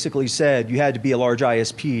 and it basically said you had to be a large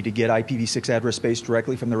ISP to get IPv6 address space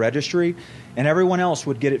directly from the registry, and everyone else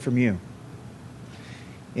would get it from you.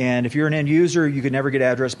 And if you're an end user, you could never get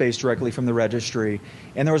address space directly from the registry.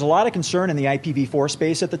 And there was a lot of concern in the IPv4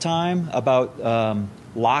 space at the time about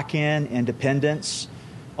lock-in and dependence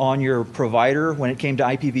on your provider when it came to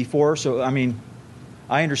IPv4. So, I mean,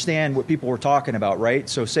 I understand what people were talking about, right?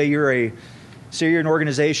 So say you're an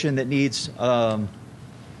organization that needs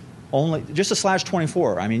only just a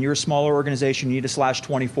 /24. I mean, you're a smaller organization, you need a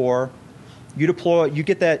 /24. You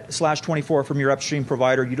get that /24 from your upstream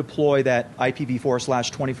provider. You deploy that IPv4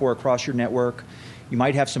 /24 across your network. You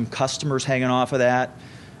might have some customers hanging off of that,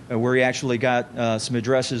 where you actually got some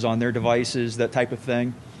addresses on their devices, that type of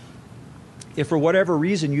thing. If for whatever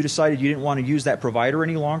reason you decided you didn't want to use that provider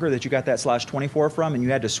any longer that you got that /24 from, and you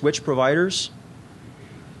had to switch providers,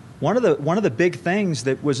 one of the big things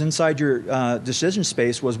that was inside your decision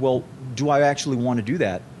space was, well, do I actually want to do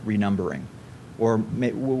that renumbering? Or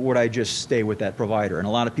would I just stay with that provider? And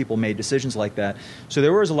a lot of people made decisions like that. So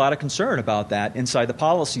there was a lot of concern about that inside the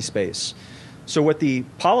policy space. So what the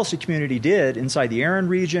policy community did inside the ARIN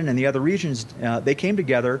region and the other regions, they came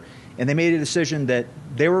together and they made a decision that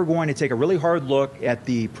they were going to take a really hard look at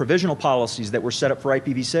the provisional policies that were set up for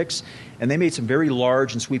IPv6, and they made some very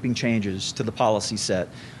large and sweeping changes to the policy set.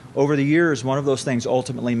 Over the years, one of those things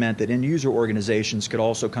ultimately meant that end-user organizations could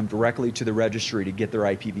also come directly to the registry to get their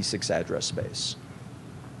IPv6 address space.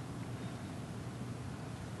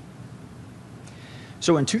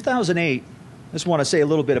 So in 2008, I just want to say a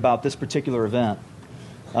little bit about this particular event.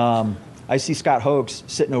 I see Scott Hoax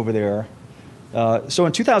sitting over there. So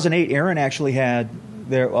in 2008, ARIN actually had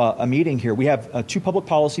a meeting here. We have 2 public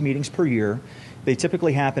policy meetings per year. They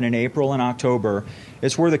typically happen in April and October.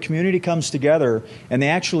 It's where the community comes together and they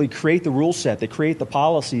actually create the rule set. They create the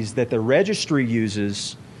policies that the registry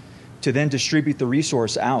uses to then distribute the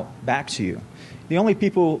resource out back to you. The only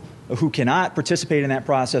people who cannot participate in that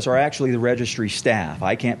process are actually the registry staff.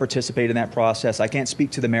 I can't participate in that process. I can't speak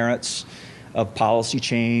to the merits of policy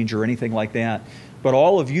change or anything like that. But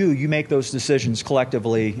all of you make those decisions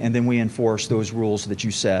collectively, and then we enforce those rules that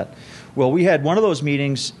you set. Well, we had one of those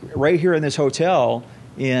meetings right here in this hotel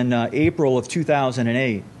in April of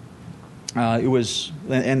 2008. It was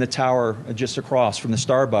in the tower just across from the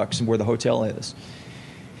Starbucks and where the hotel is.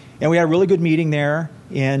 And we had a really good meeting there,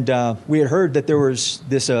 and we had heard that there was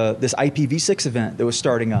this IPv6 event that was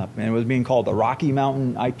starting up, and it was being called the Rocky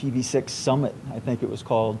Mountain IPv6 Summit, I think it was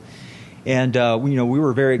called. And we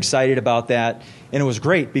were very excited about that, and it was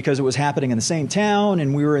great because it was happening in the same town,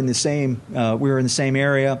 and we were in the same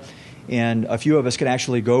area, and a few of us could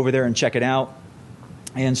actually go over there and check it out.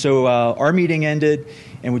 And so our meeting ended,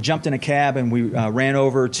 and we jumped in a cab and we ran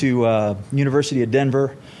over to University of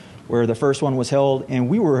Denver, where the first one was held, and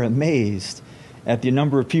we were amazed at the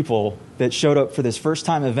number of people that showed up for this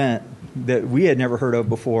first-time event that we had never heard of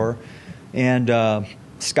before. And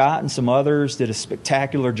Scott and some others did a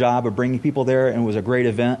spectacular job of bringing people there, and it was a great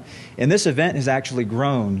event. And this event has actually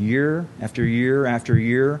grown year after year after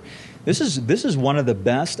year. This is one of the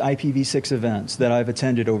best IPv6 events that I've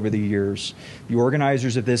attended over the years. The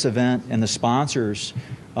organizers of this event and the sponsors,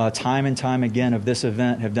 time and time again of this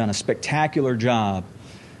event, have done a spectacular job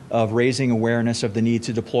of raising awareness of the need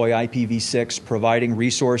to deploy IPv6, providing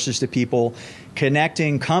resources to people,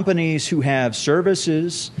 connecting companies who have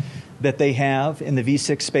services that they have in the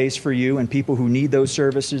V6 space for you and people who need those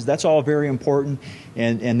services. That's all very important,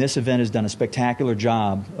 and this event has done a spectacular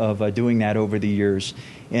job of doing that over the years.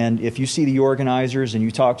 And if you see the organizers and you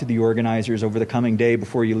talk to the organizers over the coming day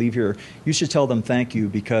before you leave here, you should tell them thank you,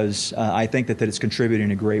 because I think that it's contributing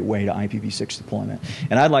in a great way to IPv6 deployment.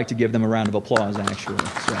 And I'd like to give them a round of applause, actually.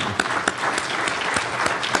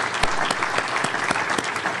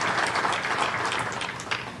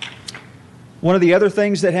 One of the other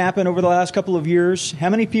things that happened over the last couple of years,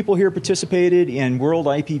 how many people here participated in World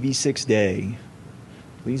IPv6 Day?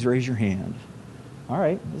 Please raise your hand. All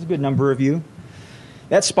right, that's a good number of you.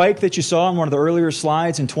 That spike that you saw in one of the earlier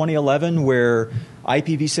slides in 2011 where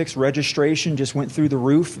IPv6 registration just went through the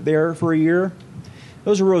roof there for a year,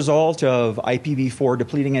 those are a result of IPv4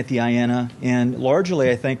 depleting at the IANA, and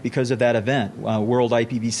largely, I think, because of that event, World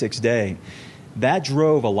IPv6 Day. That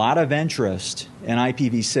drove a lot of interest in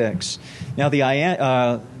IPv6. Now, the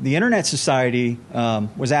Internet Society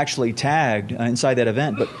was actually tagged inside that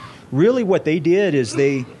event, but really what they did is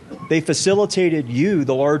they facilitated you,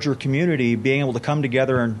 the larger community, being able to come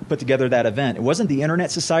together and put together that event. It wasn't the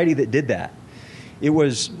Internet Society that did that. It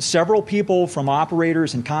was several people from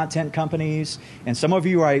operators and content companies, and some of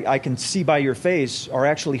you I can see by your face are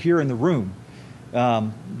actually here in the room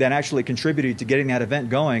that actually contributed to getting that event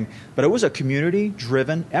going. But it was a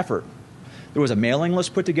community-driven effort. There was a mailing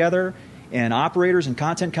list put together, and operators and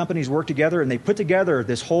content companies worked together, and they put together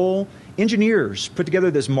this whole, engineers put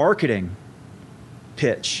together this marketing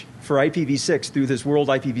pitch for IPv6 through this World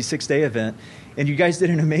IPv6 Day event, and you guys did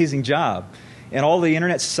an amazing job. And all the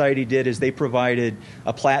Internet Society did is they provided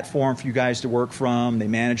a platform for you guys to work from. They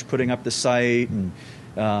managed putting up the site and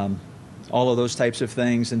all of those types of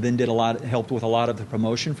things, and then helped with a lot of the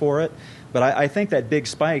promotion for it. But I think that big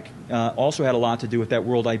spike also had a lot to do with that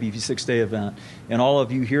World IPv6 Day event. And all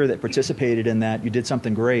of you here that participated in that, you did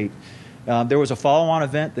something great. There was a follow-on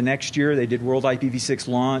event the next year. They did World IPv6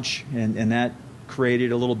 launch, and that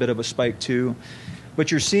created a little bit of a spike too.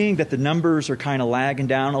 But you're seeing that the numbers are kind of lagging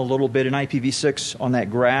down a little bit in IPv6 on that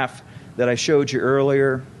graph that I showed you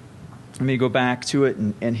earlier. Let me go back to it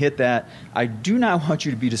and hit that. I do not want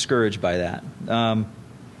you to be discouraged by that.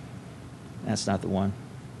 That's not the one.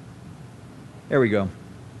 There we go.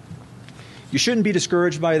 You shouldn't be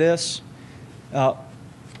discouraged by this.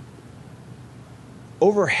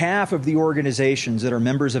 Over half of the organizations that are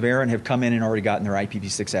members of ARIN have come in and already gotten their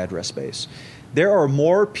IPv6 address space. There are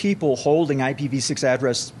more people holding IPv6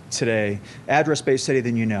 address space today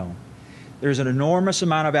than you know. There's an enormous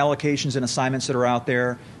amount of allocations and assignments that are out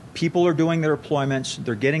there. People are doing their deployments.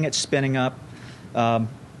 They're getting it spinning up. The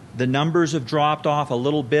numbers have dropped off a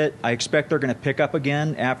little bit. I expect they're going to pick up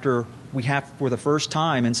again after we have, for the first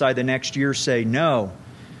time inside the next year, say, no,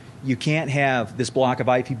 you can't have this block of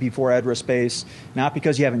IPv4 address space, not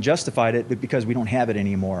because you haven't justified it, but because we don't have it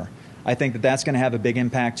anymore. I think that that's going to have a big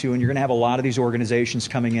impact too, and you're going to have a lot of these organizations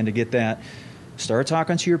coming in to get that. Start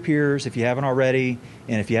talking to your peers if you haven't already,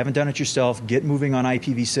 and if you haven't done it yourself, get moving on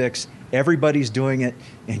IPv6. Everybody's doing it,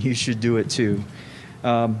 and you should do it too.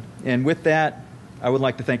 And with that, I would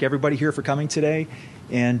like to thank everybody here for coming today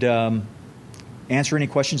and answer any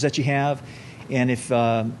questions that you have. And if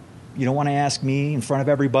you don't want to ask me in front of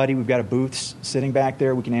everybody, we've got a booth sitting back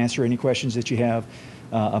there. We can answer any questions that you have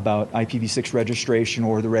about IPv6 registration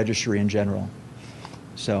or the registry in general.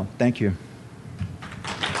 So, thank you.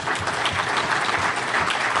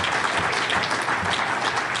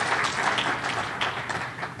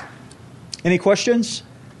 Any questions?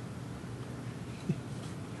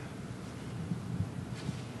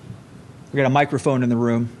 We got a microphone in the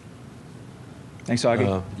room. Thanks,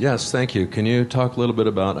 Augie. Yes, thank you. Can you talk a little bit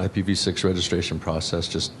about IPv6 registration process,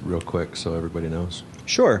 just real quick, so everybody knows?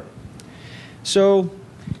 Sure. So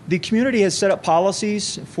the community has set up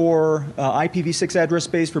policies for IPv6 address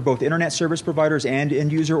space for both internet service providers and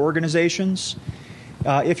end-user organizations.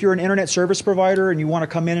 If you're an internet service provider and you want to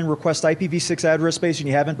come in and request IPv6 address space and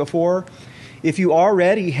you haven't before, if you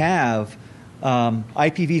already have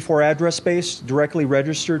IPv4 address space directly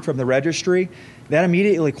registered from the registry, that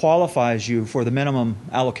immediately qualifies you for the minimum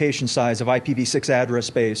allocation size of IPv6 address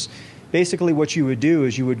space. Basically what you would do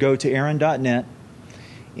is you would go to ARIN.net,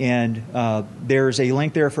 and there's a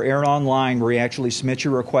link there for ARIN Online where you actually submit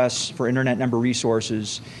your requests for internet number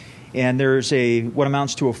resources. And there's what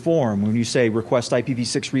amounts to a form when you say request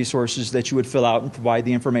IPv6 resources that you would fill out and provide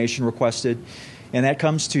the information requested. And that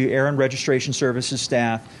comes to ARIN Registration Services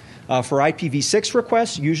staff. For IPv6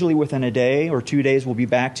 requests, usually within a day or 2 days, we'll be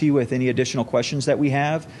back to you with any additional questions that we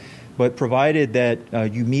have. But provided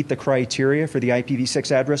that you meet the criteria for the IPv6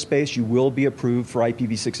 address space, you will be approved for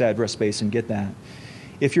IPv6 address space and get that.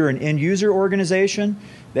 If you're an end-user organization,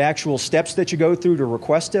 the actual steps that you go through to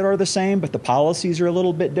request it are the same, but the policies are a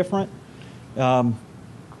little bit different.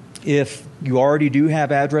 If you already do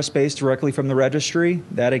have address space directly from the registry,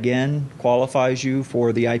 that again qualifies you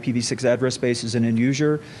for the IPv6 address space as an end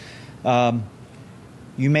user.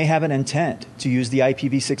 You may have an intent to use the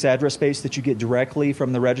IPv6 address space that you get directly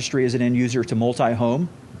from the registry as an end user to multi-home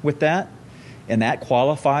with that, and that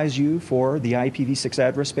qualifies you for the IPv6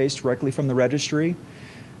 address space directly from the registry.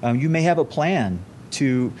 You may have a plan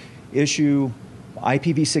to issue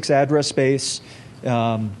IPv6 address space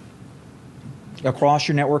across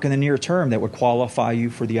your network in the near term that would qualify you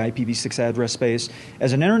for the IPv6 address space.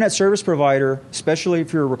 As an internet service provider, especially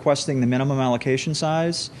if you're requesting the minimum allocation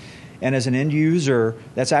size, and as an end user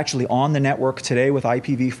that's actually on the network today with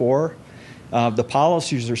IPv4, the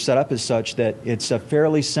policies are set up as such that it's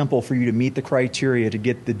fairly simple for you to meet the criteria to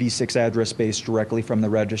get the v6 address space directly from the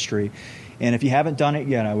registry. And if you haven't done it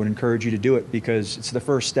yet, I would encourage you to do it because it's the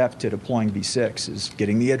first step to deploying v6 is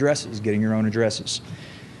getting the addresses, getting your own addresses.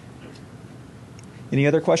 Any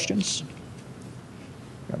other questions?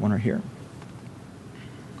 Got one right here.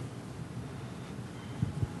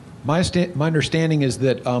 My understanding is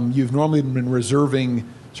that you've normally been reserving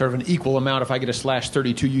sort of an equal amount. If I get a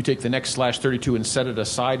 /32, you take the next /32 and set it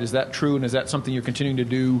aside. Is that true? And is that something you're continuing to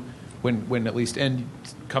do when at least end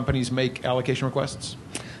companies make allocation requests?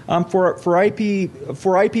 For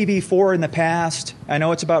IPv4 in the past, I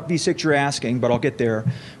know it's about v6 you're asking, but I'll get there.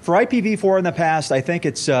 For IPv4 in the past, I think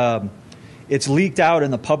it's leaked out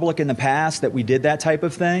in the public in the past that we did that type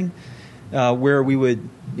of thing, where we would,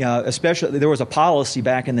 especially there was a policy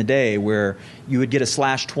back in the day where you would get a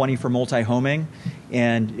 /20 for multi-homing,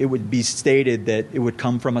 and it would be stated that it would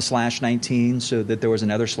come from a /19, so that there was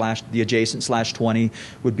another the adjacent /20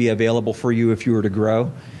 would be available for you if you were to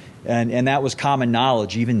grow. And that was common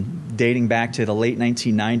knowledge, even dating back to the late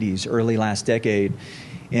 1990s, early last decade.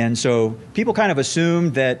 And so people kind of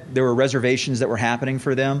assumed that there were reservations that were happening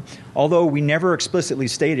for them, although we never explicitly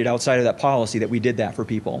stated outside of that policy that we did that for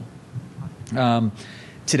people.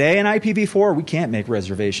 Today in IPv4, we can't make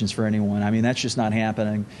reservations for anyone. I mean, that's just not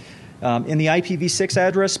happening. In the IPv6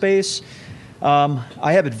 address space,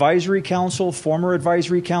 I have advisory council, former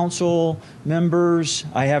advisory council members.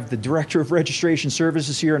 I have the director of registration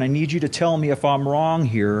services here, and I need you to tell me if I'm wrong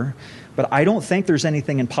here. But I don't think there's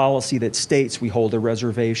anything in policy that states we hold a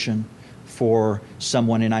reservation for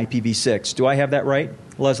someone in IPv6. Do I have that right?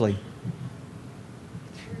 Leslie?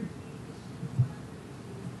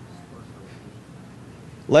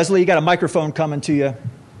 Leslie, you got a microphone coming to you.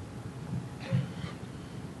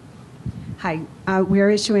 Hi. We're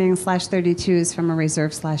issuing /32s from a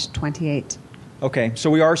reserve /28. Okay, so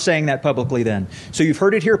we are saying that publicly then. So you've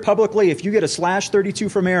heard it here publicly. If you get a /32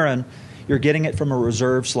 from ARIN, you're getting it from a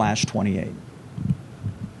reserve /28.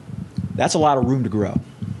 That's a lot of room to grow.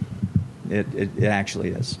 It actually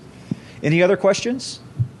is. Any other questions?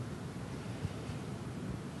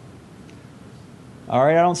 All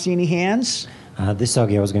right, I don't see any hands. This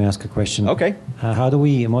Augie, I was going to ask a question. Okay. How do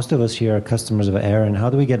we, most of us here are customers of ARIN, how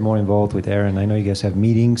do we get more involved with ARIN? I know you guys have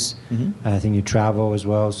meetings. Mm-hmm. I think you travel as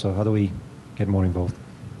well. So how do we get more involved?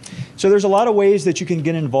 So there's a lot of ways that you can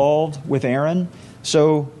get involved with ARIN.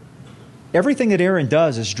 So everything that ARIN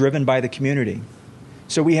does is driven by the community.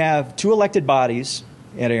 So we have 2 elected bodies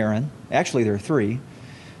at ARIN. Actually, there are 3.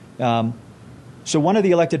 So one of the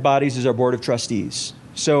elected bodies is our Board of Trustees.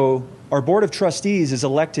 So our Board of Trustees is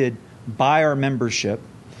elected by our membership.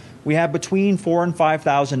 We have between 4,000 and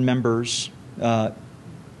 5,000 members at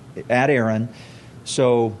ARIN.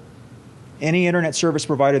 So any internet service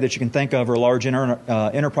provider that you can think of or a large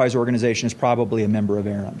enterprise organization is probably a member of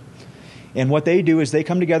ARIN. And what they do is they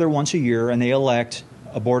come together once a year and they elect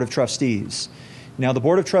a Board of Trustees. Now, the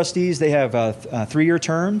Board of Trustees, they have 3-year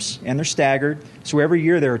terms, and they're staggered. So every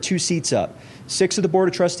year there are 2 seats up. 6 of the Board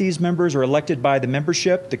of Trustees members are elected by the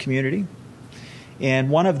membership, the community,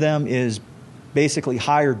 and one of them is basically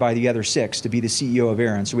hired by the other 6 to be the CEO of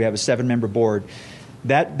ARIN. So we have a 7-member board.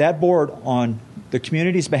 That board, on the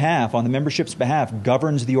community's behalf, on the membership's behalf,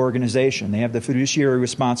 governs the organization. They have the fiduciary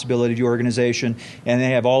responsibility to the organization, and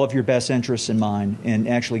they have all of your best interests in mind in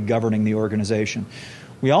actually governing the organization.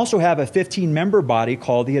 We also have a 15-member body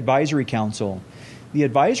called the Advisory Council. The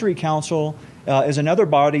Advisory Council is another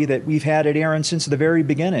body that we've had at ARIN since the very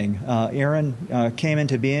beginning. ARIN came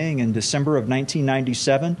into being in December of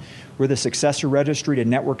 1997. We're the successor registry to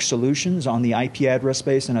Network Solutions on the IP address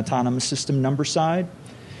space and autonomous system number side.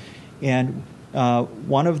 And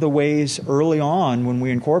one of the ways early on when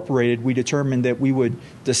we incorporated, we determined that we would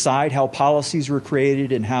decide how policies were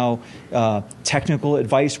created and how technical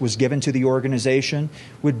advice was given to the organization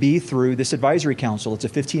would be through this advisory council. It's a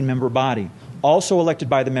 15-member body, also elected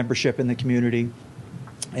by the membership in the community.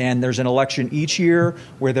 And there's an election each year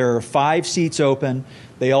where there are 5 seats open.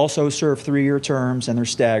 They also serve 3-year terms, and they're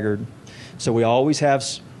staggered. So we always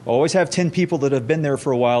have 10 people that have been there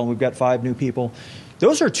for a while, and we've got 5 new people.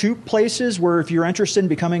 Those are 2 places where if you're interested in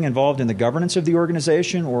becoming involved in the governance of the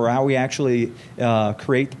organization or how we actually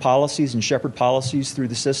create policies and shepherd policies through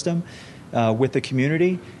the system with the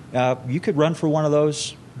community, you could run for one of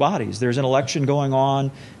those bodies. There's an election going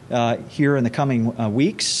on here in the coming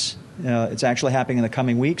weeks. It's actually happening in the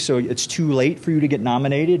coming weeks, so it's too late for you to get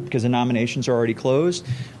nominated because the nominations are already closed.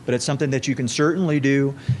 But it's something that you can certainly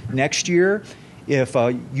do next year. If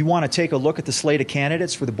you want to take a look at the slate of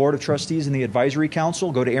candidates for the Board of Trustees and the Advisory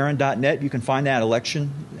Council, go to ARIN.net. You can find that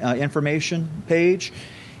election information page.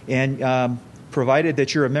 And provided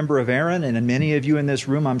that you're a member of ARIN, and many of you in this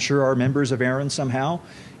room, I'm sure, are members of ARIN somehow,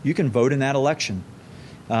 you can vote in that election.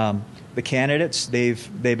 The candidates,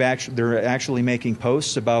 they're actually making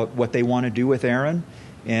posts about what they want to do with ARIN,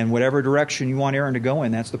 and whatever direction you want ARIN to go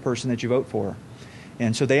in, that's the person that you vote for.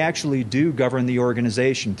 And so they actually do govern the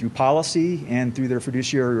organization through policy and through their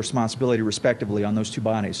fiduciary responsibility, respectively, on those two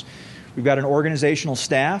bodies. We've got an organizational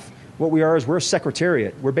staff. What we are is we're a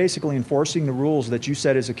secretariat. We're basically enforcing the rules that you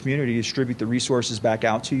set as a community to distribute the resources back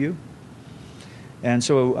out to you. And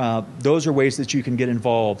so those are ways that you can get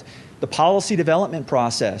involved. The policy development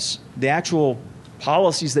process, the actual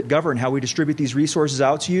policies that govern how we distribute these resources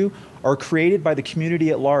out to you, are created by the community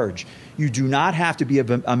at large. You do not have to be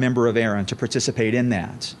a member of ARIN to participate in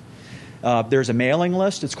that. There's a mailing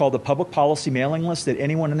list. It's called the Public Policy Mailing List that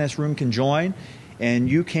anyone in this room can join, and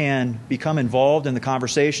you can become involved in the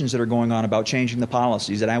conversations that are going on about changing the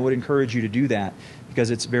policies. And I would encourage you to do that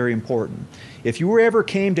because it's very important. If you ever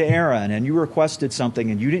came to ARIN and you requested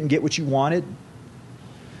something and you didn't get what you wanted,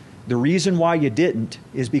 the reason why you didn't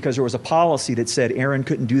is because there was a policy that said ARIN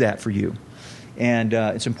couldn't do that for you. And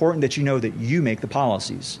it's important that you know that you make the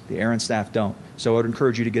policies. The ARIN staff don't. So I would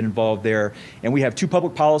encourage you to get involved there. And we have 2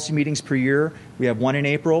 public policy meetings per year. We have one in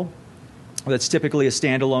April. That's typically a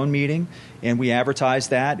standalone meeting, and we advertise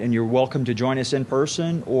that, and you're welcome to join us in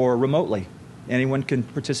person or remotely. Anyone can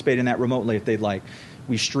participate in that remotely if they'd like.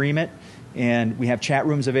 We stream it, and we have chat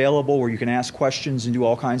rooms available where you can ask questions and do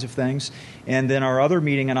all kinds of things. And then our other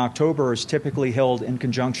meeting in October is typically held in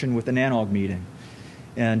conjunction with the NANOG meeting.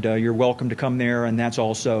 And you're welcome to come there, and that's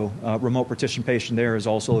also, remote participation there is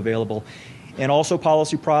also available. And also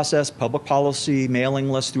policy process, public policy mailing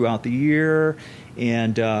lists throughout the year,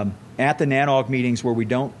 and at the NANOG meetings where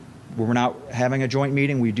we're not having a joint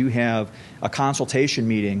meeting, we do have a consultation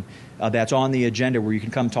meeting that's on the agenda where you can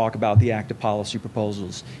come talk about the active policy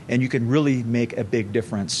proposals. And you can really make a big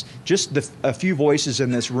difference. Just a few voices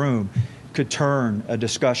in this room could turn a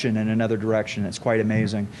discussion in another direction. It's quite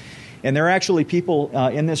amazing. And there are actually people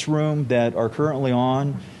in this room that are currently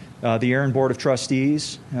on the ARIN Board of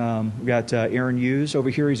Trustees. We've got Aaron Hughes over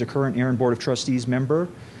here. He's a current ARIN Board of Trustees member.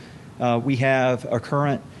 We have a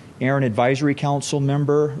current ARIN Advisory Council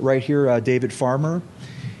member right here, David Farmer.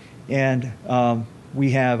 And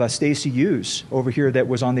we have Stacy Hughes over here that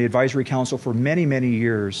was on the Advisory Council for many, many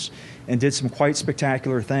years and did some quite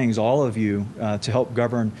spectacular things, all of you, to help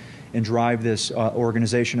govern and drive this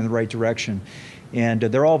organization in the right direction. And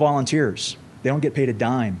they're all volunteers. They don't get paid a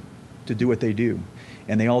dime to do what they do.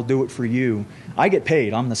 And they all do it for you. I get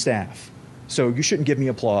paid. I'm the staff. So you shouldn't give me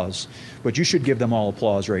applause, but you should give them all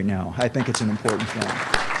applause right now. I think it's an important thing.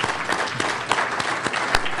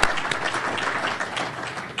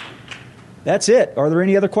 That's it. Are there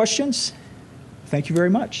any other questions? Thank you very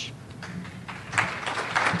much.